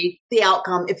going to be the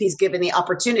outcome if he's given the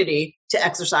opportunity to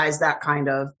exercise that kind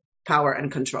of power and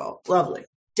control. Lovely.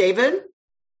 David?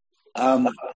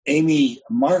 Amy,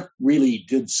 Mark really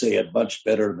did say it much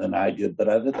better than I did,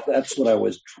 but that's what I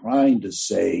was trying to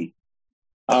say.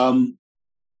 I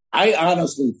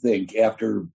honestly think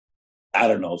after,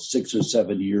 6 or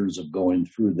 7 years of going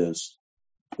through this,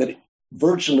 that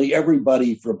virtually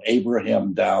everybody from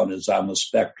Abraham down is on the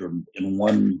spectrum in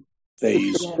one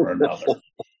phase or another.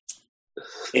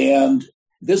 And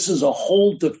this is a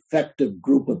whole defective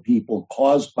group of people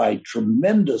caused by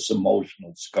tremendous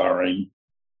emotional scarring.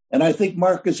 And I think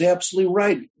Mark is absolutely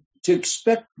right to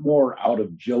expect more out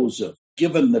of Joseph,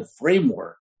 given the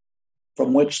framework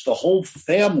from which the whole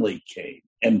family came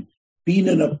and being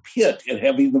in a pit and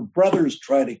having the brothers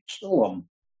try to kill him.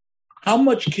 How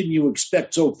much can you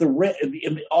expect? So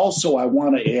also I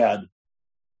want to add,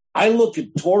 I look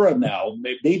at Torah now,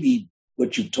 maybe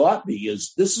what you've taught me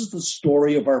is this is the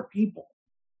story of our people.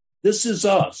 This is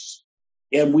us.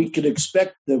 And we can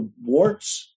expect the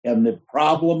warts and the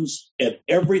problems and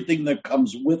everything that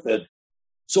comes with it.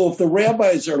 So if the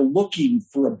rabbis are looking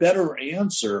for a better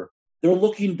answer, they're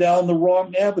looking down the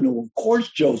wrong avenue. Of course,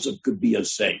 Joseph could be a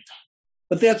saint,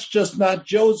 but that's just not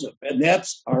Joseph. And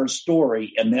that's our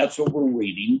story. And that's what we're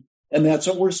reading. And that's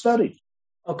what we're studying.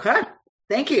 Okay.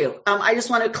 Thank you. I just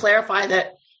want to clarify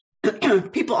that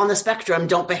people on the spectrum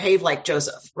don't behave like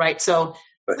Joseph, right? So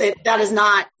that is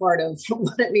not part of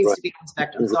what it means to be on the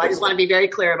spectrum. So I just want to be very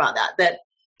clear about that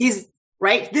he's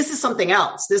right. This is something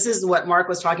else. This is what Mark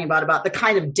was talking about the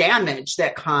kind of damage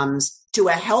that comes to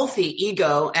a healthy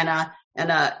ego and a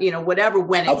whatever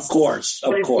when it's, of course,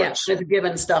 it's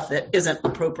given stuff that isn't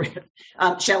appropriate.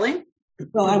 Shelley?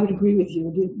 Well, I would agree with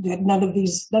you that none of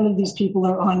these people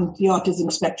are on the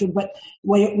autism spectrum, but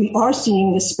we are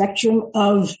seeing the spectrum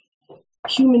of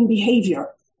human behavior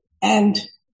and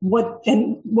what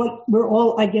we're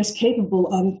all, I guess,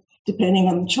 capable of, depending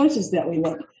on the choices that we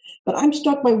make. But I'm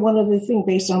struck by one other thing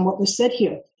based on what was said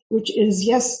here, which is,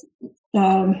 yes,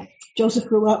 Joseph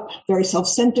grew up very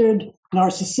self-centered,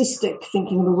 narcissistic,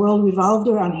 thinking the world revolved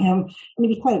around him. I mean,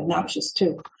 he's quite obnoxious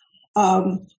too.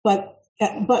 But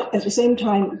at the same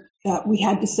time, we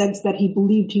had the sense that he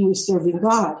believed he was serving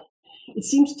God. It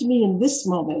seems to me in this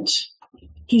moment,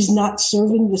 he's not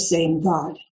serving the same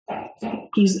God.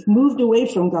 He's moved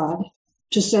away from God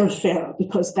to serve Pharaoh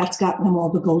because that's gotten him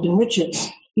all the golden riches.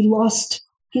 He lost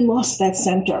that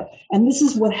center. And this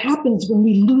is what happens when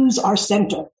we lose our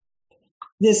center.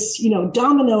 This,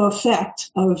 domino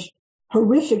effect of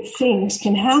horrific things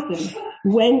can happen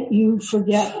when you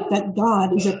forget that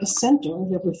God is at the center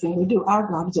of everything we do. Our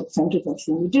God is at the center of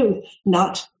everything we do,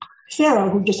 not Pharaoh,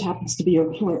 who just happens to be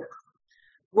over here.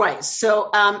 Right. So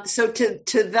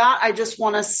to that, I just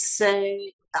want to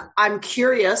say, I'm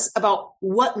curious about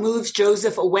what moves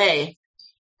Joseph away,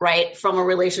 right, from a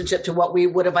relationship to what we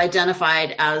would have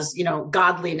identified as,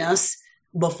 godliness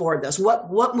before this. What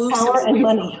moves power him and away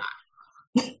money?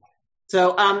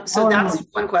 So that's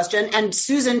one question. And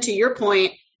Susan, to your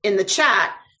point in the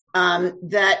chat,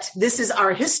 that this is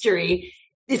our history.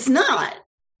 It's not,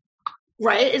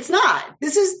 right? It's not.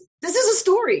 This is a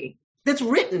story that's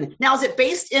written. Now, is it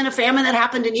based in a famine that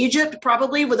happened in Egypt?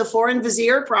 Probably, with a foreign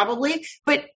vizier, probably.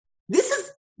 But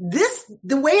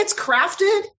the way it's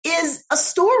crafted is a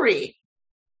story.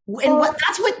 And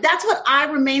that's what I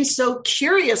remain so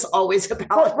curious always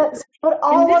about. But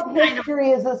all of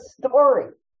history is a story.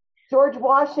 George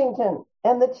Washington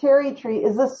and the cherry tree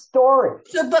is a story.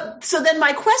 So then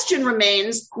my question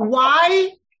remains,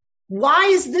 why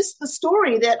is this the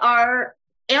story that our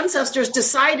ancestors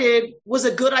decided was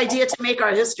a good idea to make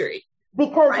our history?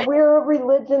 Because we're a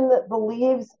religion that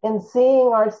believes in seeing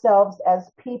ourselves as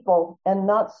people and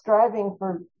not striving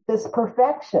for this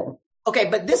perfection. Okay,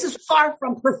 but this is far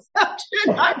from perfection.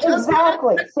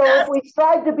 Exactly. So if we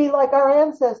strive to be like our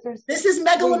ancestors, this is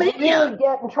megalomania. We really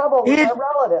get in trouble with our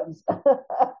relatives.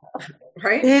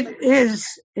 Right? It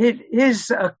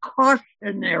is a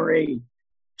cautionary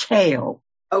tale.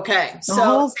 Okay, the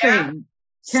whole thing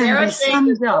Sarah be saying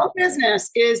summed the whole up business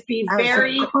is be as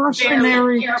very, a cautionary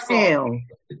very careful. tale.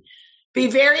 Be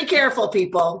very careful,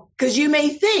 people, because you may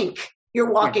think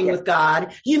you're walking with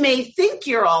God. You may think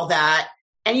you're all that,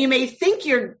 and you may think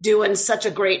you're doing such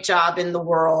a great job in the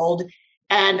world,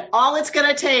 and all it's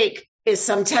going to take is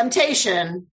some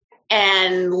temptation,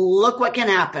 and look what can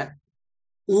happen.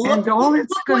 And all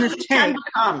it's going to take,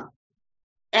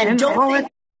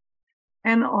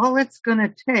 and all it's going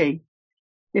to take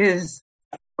is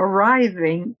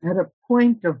arriving at a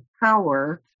point of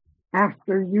power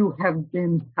after you have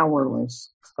been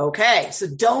powerless. Okay, so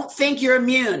don't think you're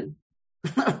immune,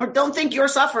 or don't think your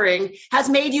suffering has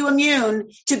made you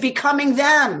immune to becoming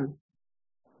them.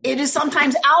 It is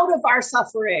sometimes out of our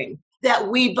suffering that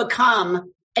we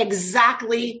become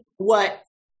exactly what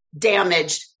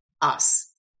damaged us.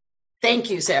 Thank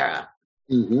you, Sarah.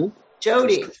 Mm-hmm.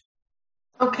 Jody.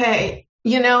 Okay,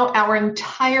 our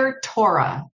entire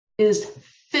Torah is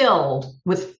filled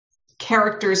with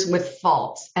characters with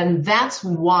faults, and that's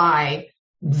why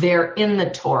they're in the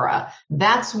Torah.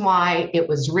 That's why it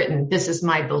was written. This is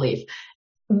my belief.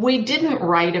 We didn't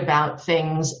write about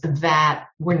things that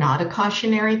were not a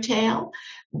cautionary tale,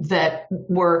 that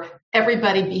were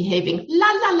everybody behaving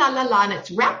la, la, la, la, la, and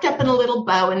it's wrapped up in a little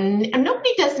bow, and nobody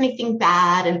does anything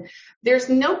bad, and there's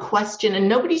no question, and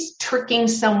nobody's tricking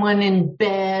someone in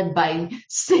bed by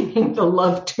singing the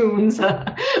love tunes.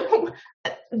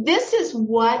 This is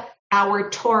what our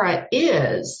Torah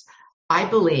is, I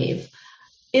believe.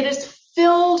 It is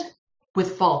filled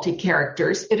with faulty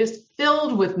characters. It is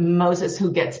filled with Moses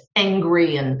who gets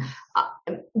angry, and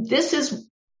this is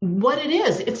what it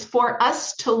is. It's for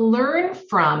us to learn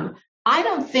from. I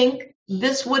don't think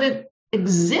this would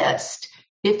exist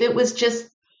if it was just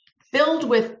filled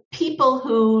with people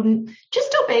who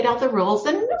just obeyed all the rules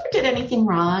and never did anything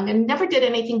wrong and never did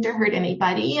anything to hurt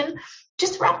anybody and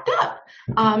just wrapped up.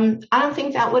 I don't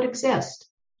think that would exist.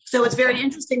 So it's very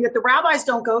interesting that the rabbis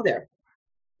don't go there.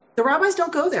 The rabbis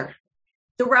don't go there.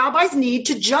 The rabbis need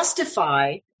to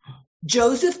justify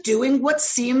Joseph doing what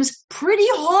seems pretty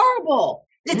horrible.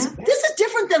 This is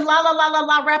different than la, la, la, la,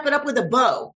 la, wrap it up with a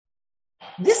bow.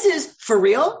 This is for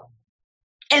real.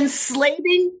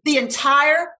 Enslaving the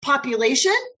entire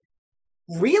population?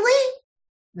 Really?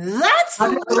 That's a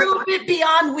little bit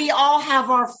beyond we all have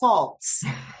our faults.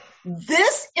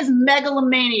 This is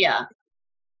megalomania.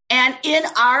 And in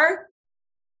our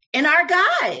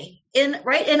guy, in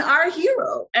our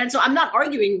hero. And so I'm not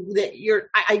arguing that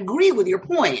I agree with your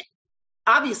point.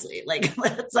 Obviously,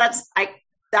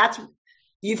 that's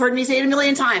you've heard me say it a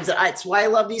million times. That's why I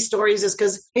love these stories, is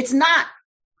because it's not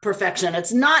perfection.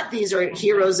 It's not these are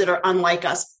heroes that are unlike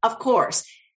us. Of course,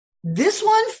 this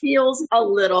one feels a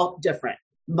little different.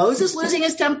 Moses losing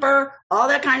his temper, all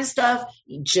that kind of stuff.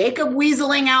 Jacob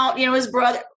weaseling out, his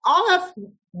brother. All of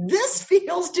this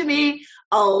feels to me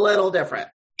a little different.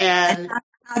 And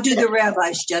how do the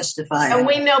rabbis justify it? And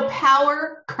we know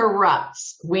power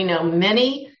corrupts. We know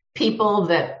many people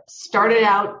that started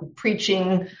out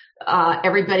preaching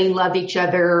everybody love each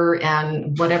other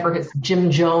and whatever his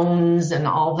Jim Jones and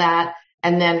all that,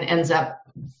 and then ends up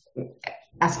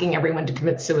asking everyone to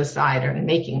commit suicide or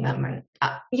making them. And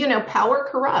power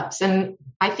corrupts, and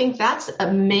I think that's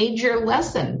a major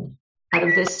lesson out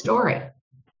of this story.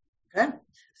 Okay,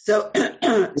 so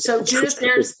Judith,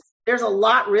 there's a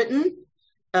lot written,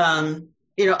 about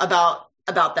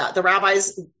that. The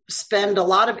rabbis spend a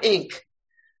lot of ink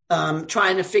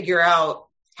trying to figure out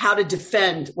how to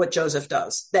defend what Joseph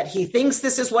does, that he thinks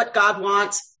this is what God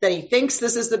wants, that he thinks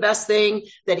this is the best thing,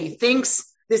 that he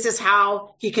thinks this is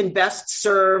how he can best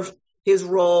serve his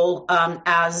role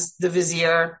as the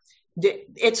vizier.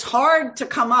 It's hard to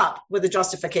come up with a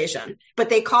justification, but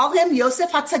they call him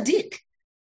Yosef HaTzadik,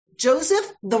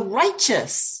 Joseph the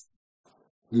righteous.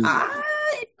 I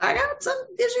got some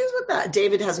issues with that.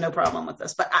 David has no problem with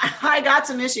this, but I got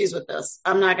some issues with this.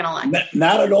 I'm not going to lie.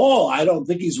 Not at all. I don't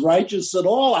think he's righteous at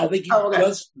all. I think he's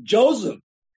just Joseph.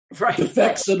 Right.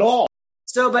 Defects at all.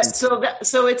 So that's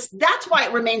why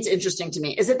it remains interesting to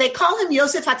me, is that they call him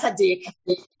Yosef HaTzadik,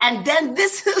 and then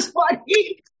this is what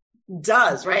he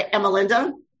does, right? Emma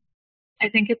Linda? I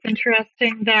think it's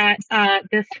interesting that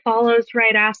this follows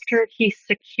right after he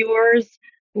secures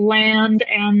land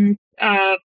and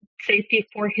safety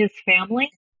for his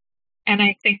family. And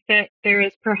I think that there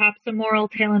is perhaps a moral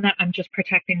tale in that. I'm just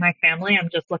protecting my family. I'm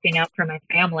just looking out for my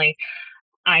family.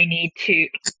 I need to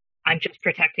I'm just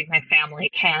protecting my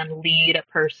family can lead a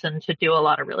person to do a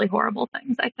lot of really horrible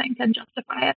things, I think, and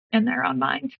justify it in their own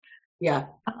mind. Yeah.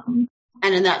 And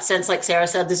in that sense, like Sarah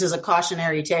said, this is a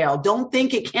cautionary tale. Don't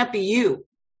think it can't be you.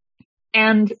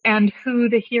 And who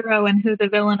the hero and who the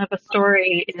villain of a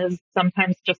story is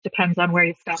sometimes just depends on where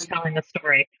you stop telling the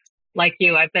story. Like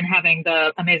you, I've been having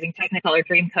the amazing Technicolor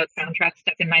Dreamcoat soundtrack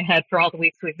stuck in my head for all the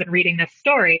weeks we've been reading this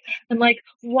story. And like,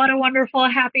 what a wonderful,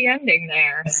 happy ending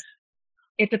there.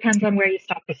 It depends on where you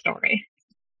stop the story.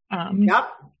 Yep.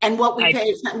 And what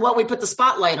we put the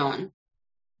spotlight on.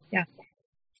 Yeah.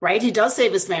 Right? He does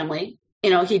save his family.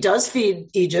 He does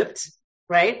feed Egypt.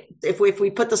 Right? If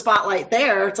we put the spotlight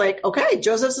there, it's like, okay, he's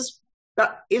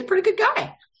a pretty good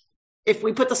guy. If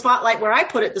we put the spotlight where I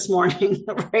put it this morning,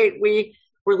 right,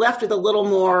 we're left with a little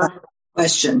more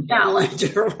question challenge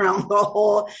around the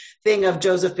whole thing of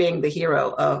Joseph being the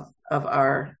hero of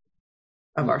our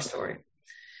story.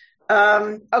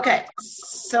 Okay,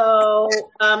 so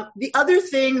the other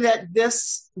thing that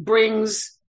this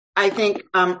brings, I think,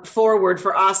 forward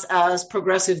for us as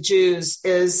progressive Jews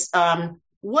is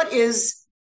what is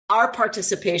our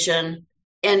participation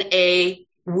in a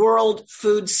world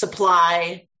food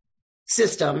supply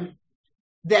system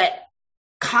that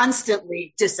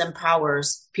constantly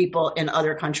disempowers people in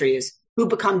other countries who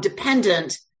become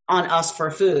dependent on us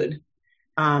for food.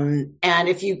 And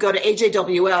if you go to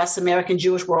AJWS, American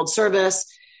Jewish World Service,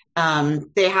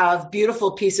 they have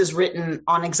beautiful pieces written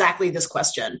on exactly this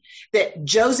question, that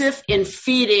Joseph, in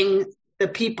feeding the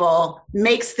people,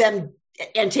 makes them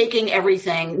and taking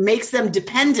everything, makes them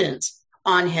dependent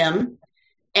on him,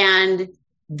 and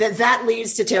that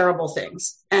leads to terrible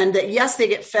things. And that, yes, they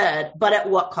get fed, but at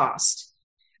what cost?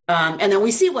 And then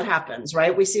we see what happens,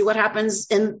 right? We see what happens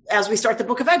as we start the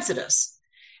book of Exodus.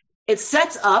 It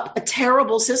sets up a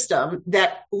terrible system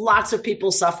that lots of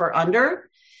people suffer under,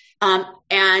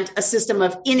 and a system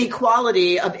of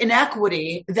inequality, of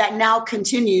inequity that now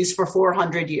continues for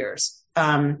 400 years.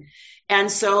 And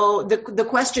so the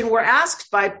question we're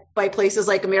asked by places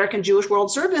like American Jewish World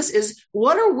Service is,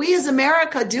 what are we as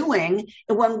America doing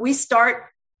when we start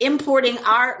importing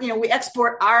we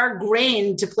export our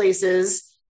grain to places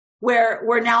where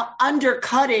we're now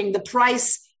undercutting the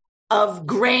price of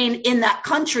grain in that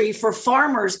country for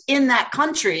farmers in that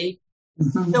country?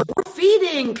 Mm-hmm. So we're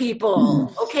feeding people.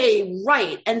 Mm-hmm. Okay,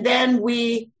 right. And then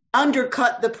we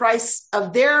undercut the price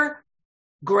of their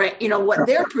grain, what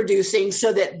they're producing,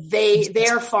 so that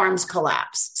their farms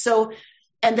collapse. So,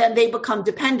 and then they become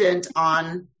dependent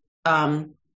on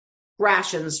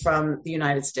rations from the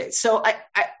United States. So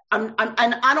I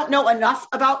don't know enough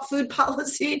about food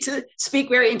policy to speak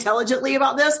very intelligently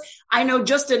about this. I know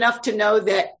just enough to know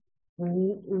that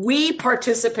we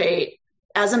participate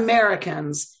as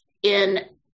Americans in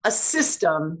a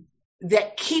system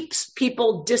that keeps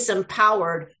people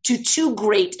disempowered to too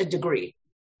great a degree.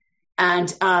 And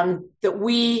that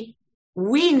we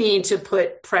need to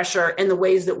put pressure in the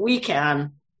ways that we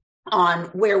can on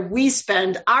where we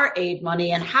spend our aid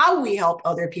money and how we help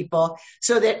other people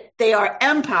so that they are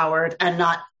empowered and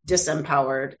not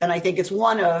disempowered. And I think it's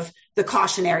one of the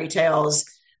cautionary tales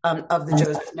of the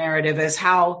Joseph narrative, is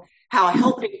how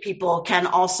helping people can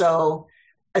also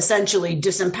essentially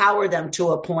disempower them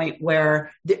to a point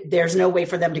where there's no way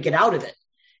for them to get out of it.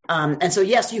 And so,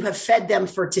 yes, you have fed them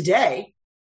for today.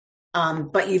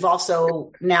 But you've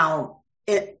also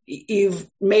you've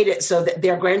made it so that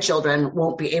their grandchildren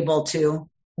won't be able to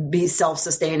be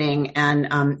self-sustaining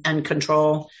and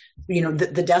control,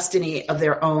 the destiny of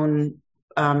their own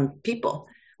people.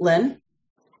 Lynn?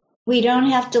 We don't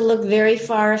have to look very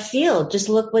far afield. Just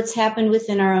look what's happened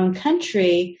within our own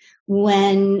country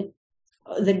when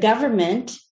the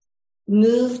government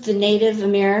moved the Native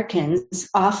Americans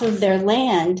off of their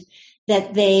land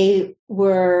that they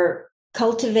were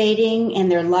cultivating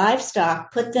and their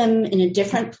livestock, put them in a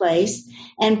different place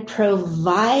and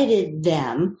provided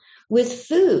them with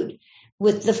food,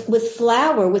 with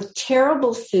flour, with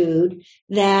terrible food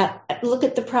that, look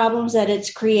at the problems that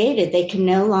it's created. They can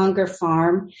no longer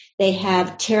farm. They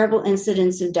have terrible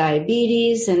incidents of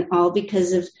diabetes, and all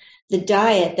because of the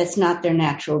diet that's not their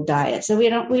natural diet. So we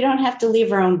don't have to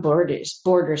leave our own borders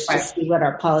to see what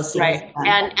our policy is.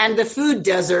 And the food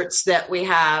deserts that we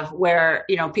have, where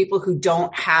people who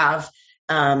don't have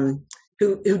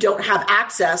who don't have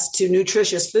access to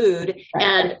nutritious food. Right.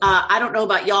 And I don't know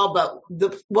about y'all, but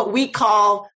what we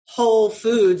call whole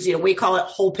foods, we call it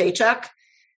whole paycheck.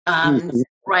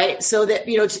 Right. So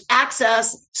that,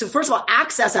 access. So first of all,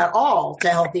 access at all to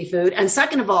healthy food. And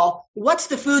second of all, what's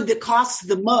the food that costs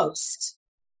the most,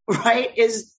 right?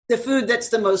 Is the food that's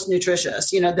the most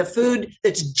nutritious. The food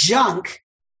that's junk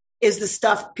is the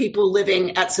stuff people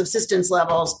living at subsistence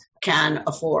levels can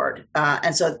afford.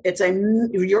 And so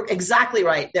you're exactly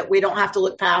right that we don't have to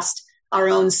look past our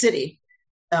own city.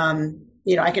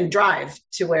 I can drive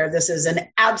to where this is an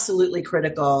absolutely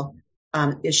critical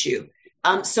issue.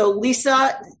 So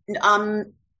Lisa,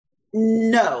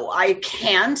 no, I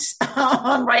can't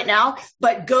right now,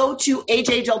 but go to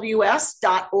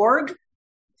ajws.org.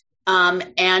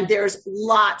 And there's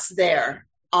lots there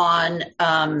on,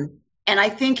 and I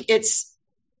think it's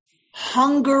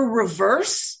Hunger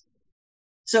Reverse.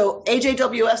 So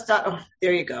ajws.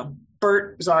 There you go.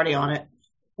 Bert is already on it.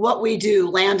 What we do,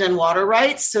 land and water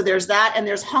rights. So there's that, and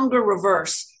there's Hunger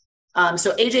Reverse.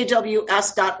 So ajws.org/Hunger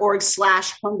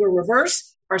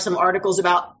Reverse are some articles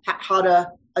about how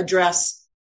to address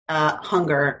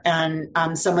hunger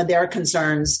and some of their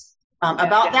concerns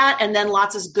about that. And then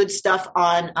lots of good stuff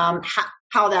on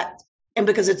how that, and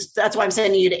because that's why I'm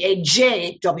sending you to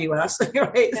AJWS,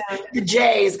 right? Yeah. The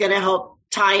J is going to help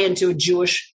tie into a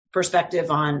Jewish perspective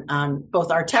on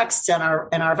both our texts and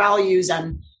our values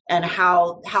and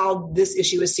how this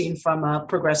issue is seen from a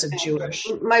progressive Jewish.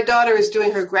 My daughter is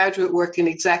doing her graduate work in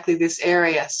exactly this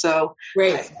area, so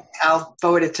great. I'll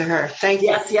forward it to her. Thank you.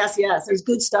 Yes. There's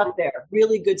good stuff there.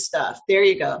 Really good stuff. There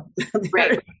you go.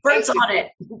 Great. Bert's on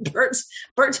it. Bert's.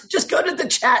 Just go to the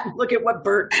chat and look at what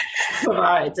Bert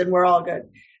provides, and we're all good.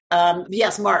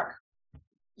 Yes, Mark.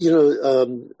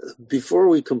 Before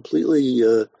we completely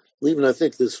leave, and I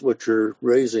think this what you're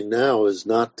raising now is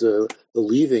not the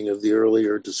leaving of the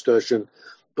earlier discussion,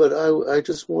 but I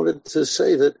just wanted to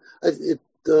say that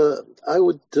I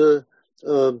would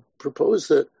propose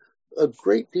that a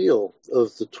great deal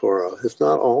of the Torah, if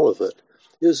not all of it,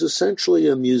 is essentially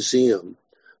a museum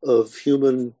of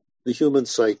the human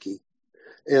psyche,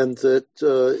 and that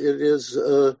it is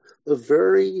a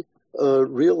very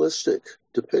realistic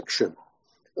depiction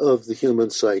of the human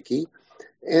psyche,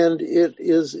 and it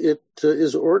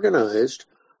is organized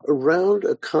around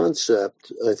a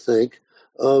concept, I think,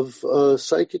 of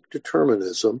psychic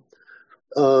determinism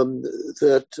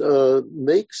that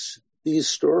makes these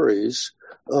stories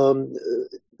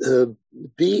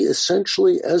be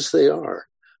essentially as they are,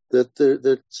 that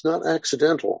it's not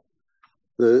accidental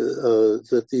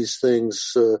that these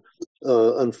things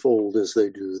unfold as they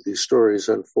do, these stories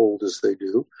unfold as they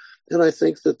do. And I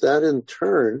think that in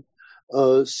turn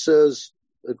says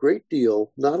a great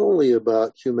deal, not only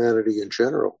about humanity in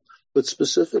general, but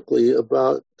specifically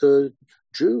about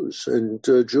Jews and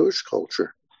Jewish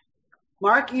culture.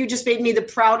 Mark, you just made me the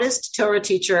proudest Torah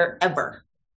teacher ever.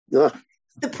 The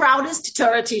proudest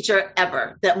Torah teacher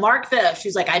ever. That Mark Fish,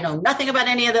 who's like, I know nothing about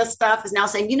any of this stuff, is now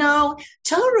saying,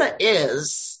 Torah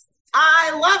is.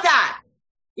 I love that.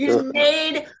 You just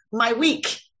made my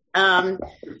week.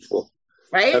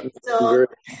 Right? So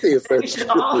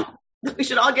we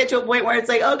should all get to a point where it's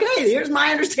like, okay, here's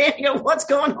my understanding of what's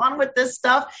going on with this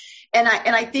stuff. And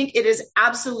I think it is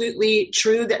absolutely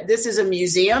true that this is a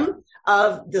museum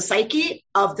of the psyche,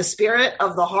 of the spirit,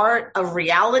 of the heart, of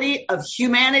reality, of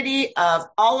humanity, of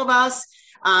all of us.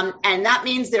 And that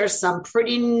means there's some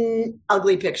pretty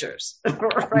ugly pictures,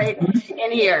 right,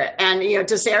 in here. And,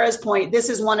 to Sarah's point, this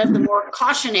is one of the more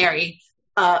cautionary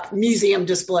museum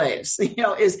displays,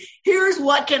 is here's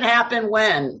what can happen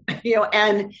when,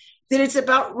 and that it's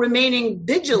about remaining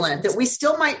vigilant, that we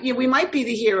still we might be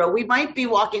the hero. We might be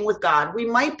walking with God. We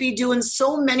might be doing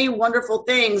so many wonderful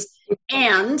things,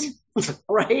 and,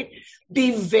 right,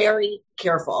 be very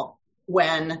careful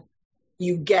when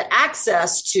you get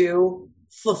access to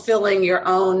fulfilling your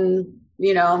own,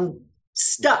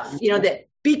 stuff, that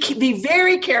be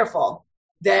very careful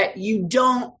that you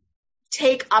don't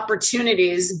take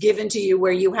opportunities given to you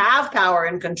where you have power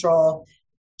and control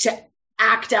to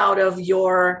act out of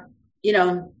your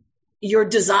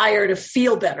desire to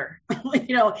feel better,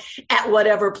 at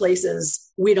whatever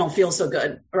places we don't feel so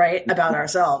good, right, about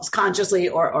ourselves, consciously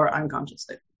or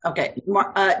unconsciously. Okay,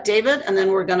 David, and then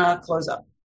we're going to close up.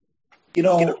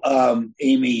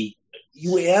 Amy,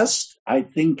 you asked, I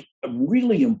think, a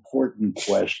really important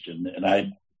question, and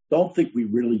I don't think we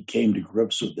really came to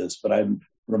grips with this, but I'm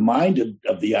reminded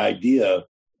of the idea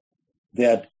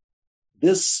that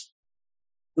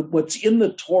what's in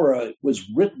the Torah was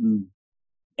written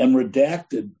and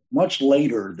redacted much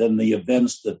later than the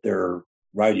events that they're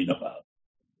writing about.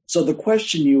 So the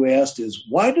question you asked is,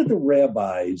 why did the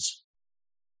rabbis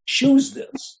choose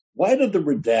this? Why did the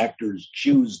redactors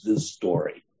choose this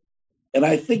story? And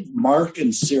I think Mark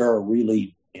and Sarah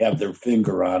really have their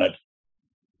finger on it,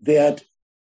 that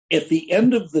at the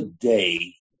end of the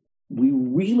day, we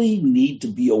really need to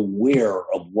be aware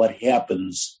of what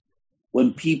happens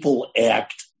when people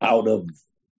act out of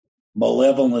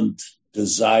malevolent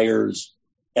desires,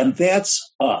 and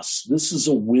that's us. This is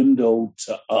a window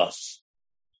to us.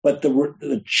 But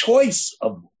the choice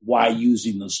of why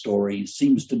using the story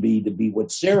seems to be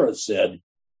what Sarah said.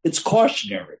 It's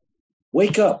cautionary.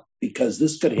 Wake up, because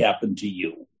this could happen to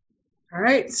you. All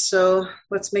right, so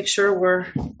let's make sure we're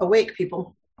awake,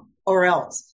 people, or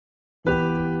else.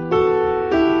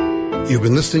 You've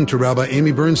been listening to Rabbi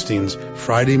Amy Bernstein's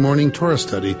Friday Morning Torah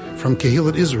Study from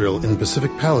Kehillat Israel in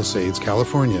Pacific Palisades,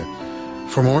 California.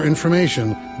 For more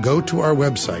information, go to our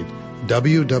website,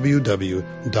 www.ourki.org.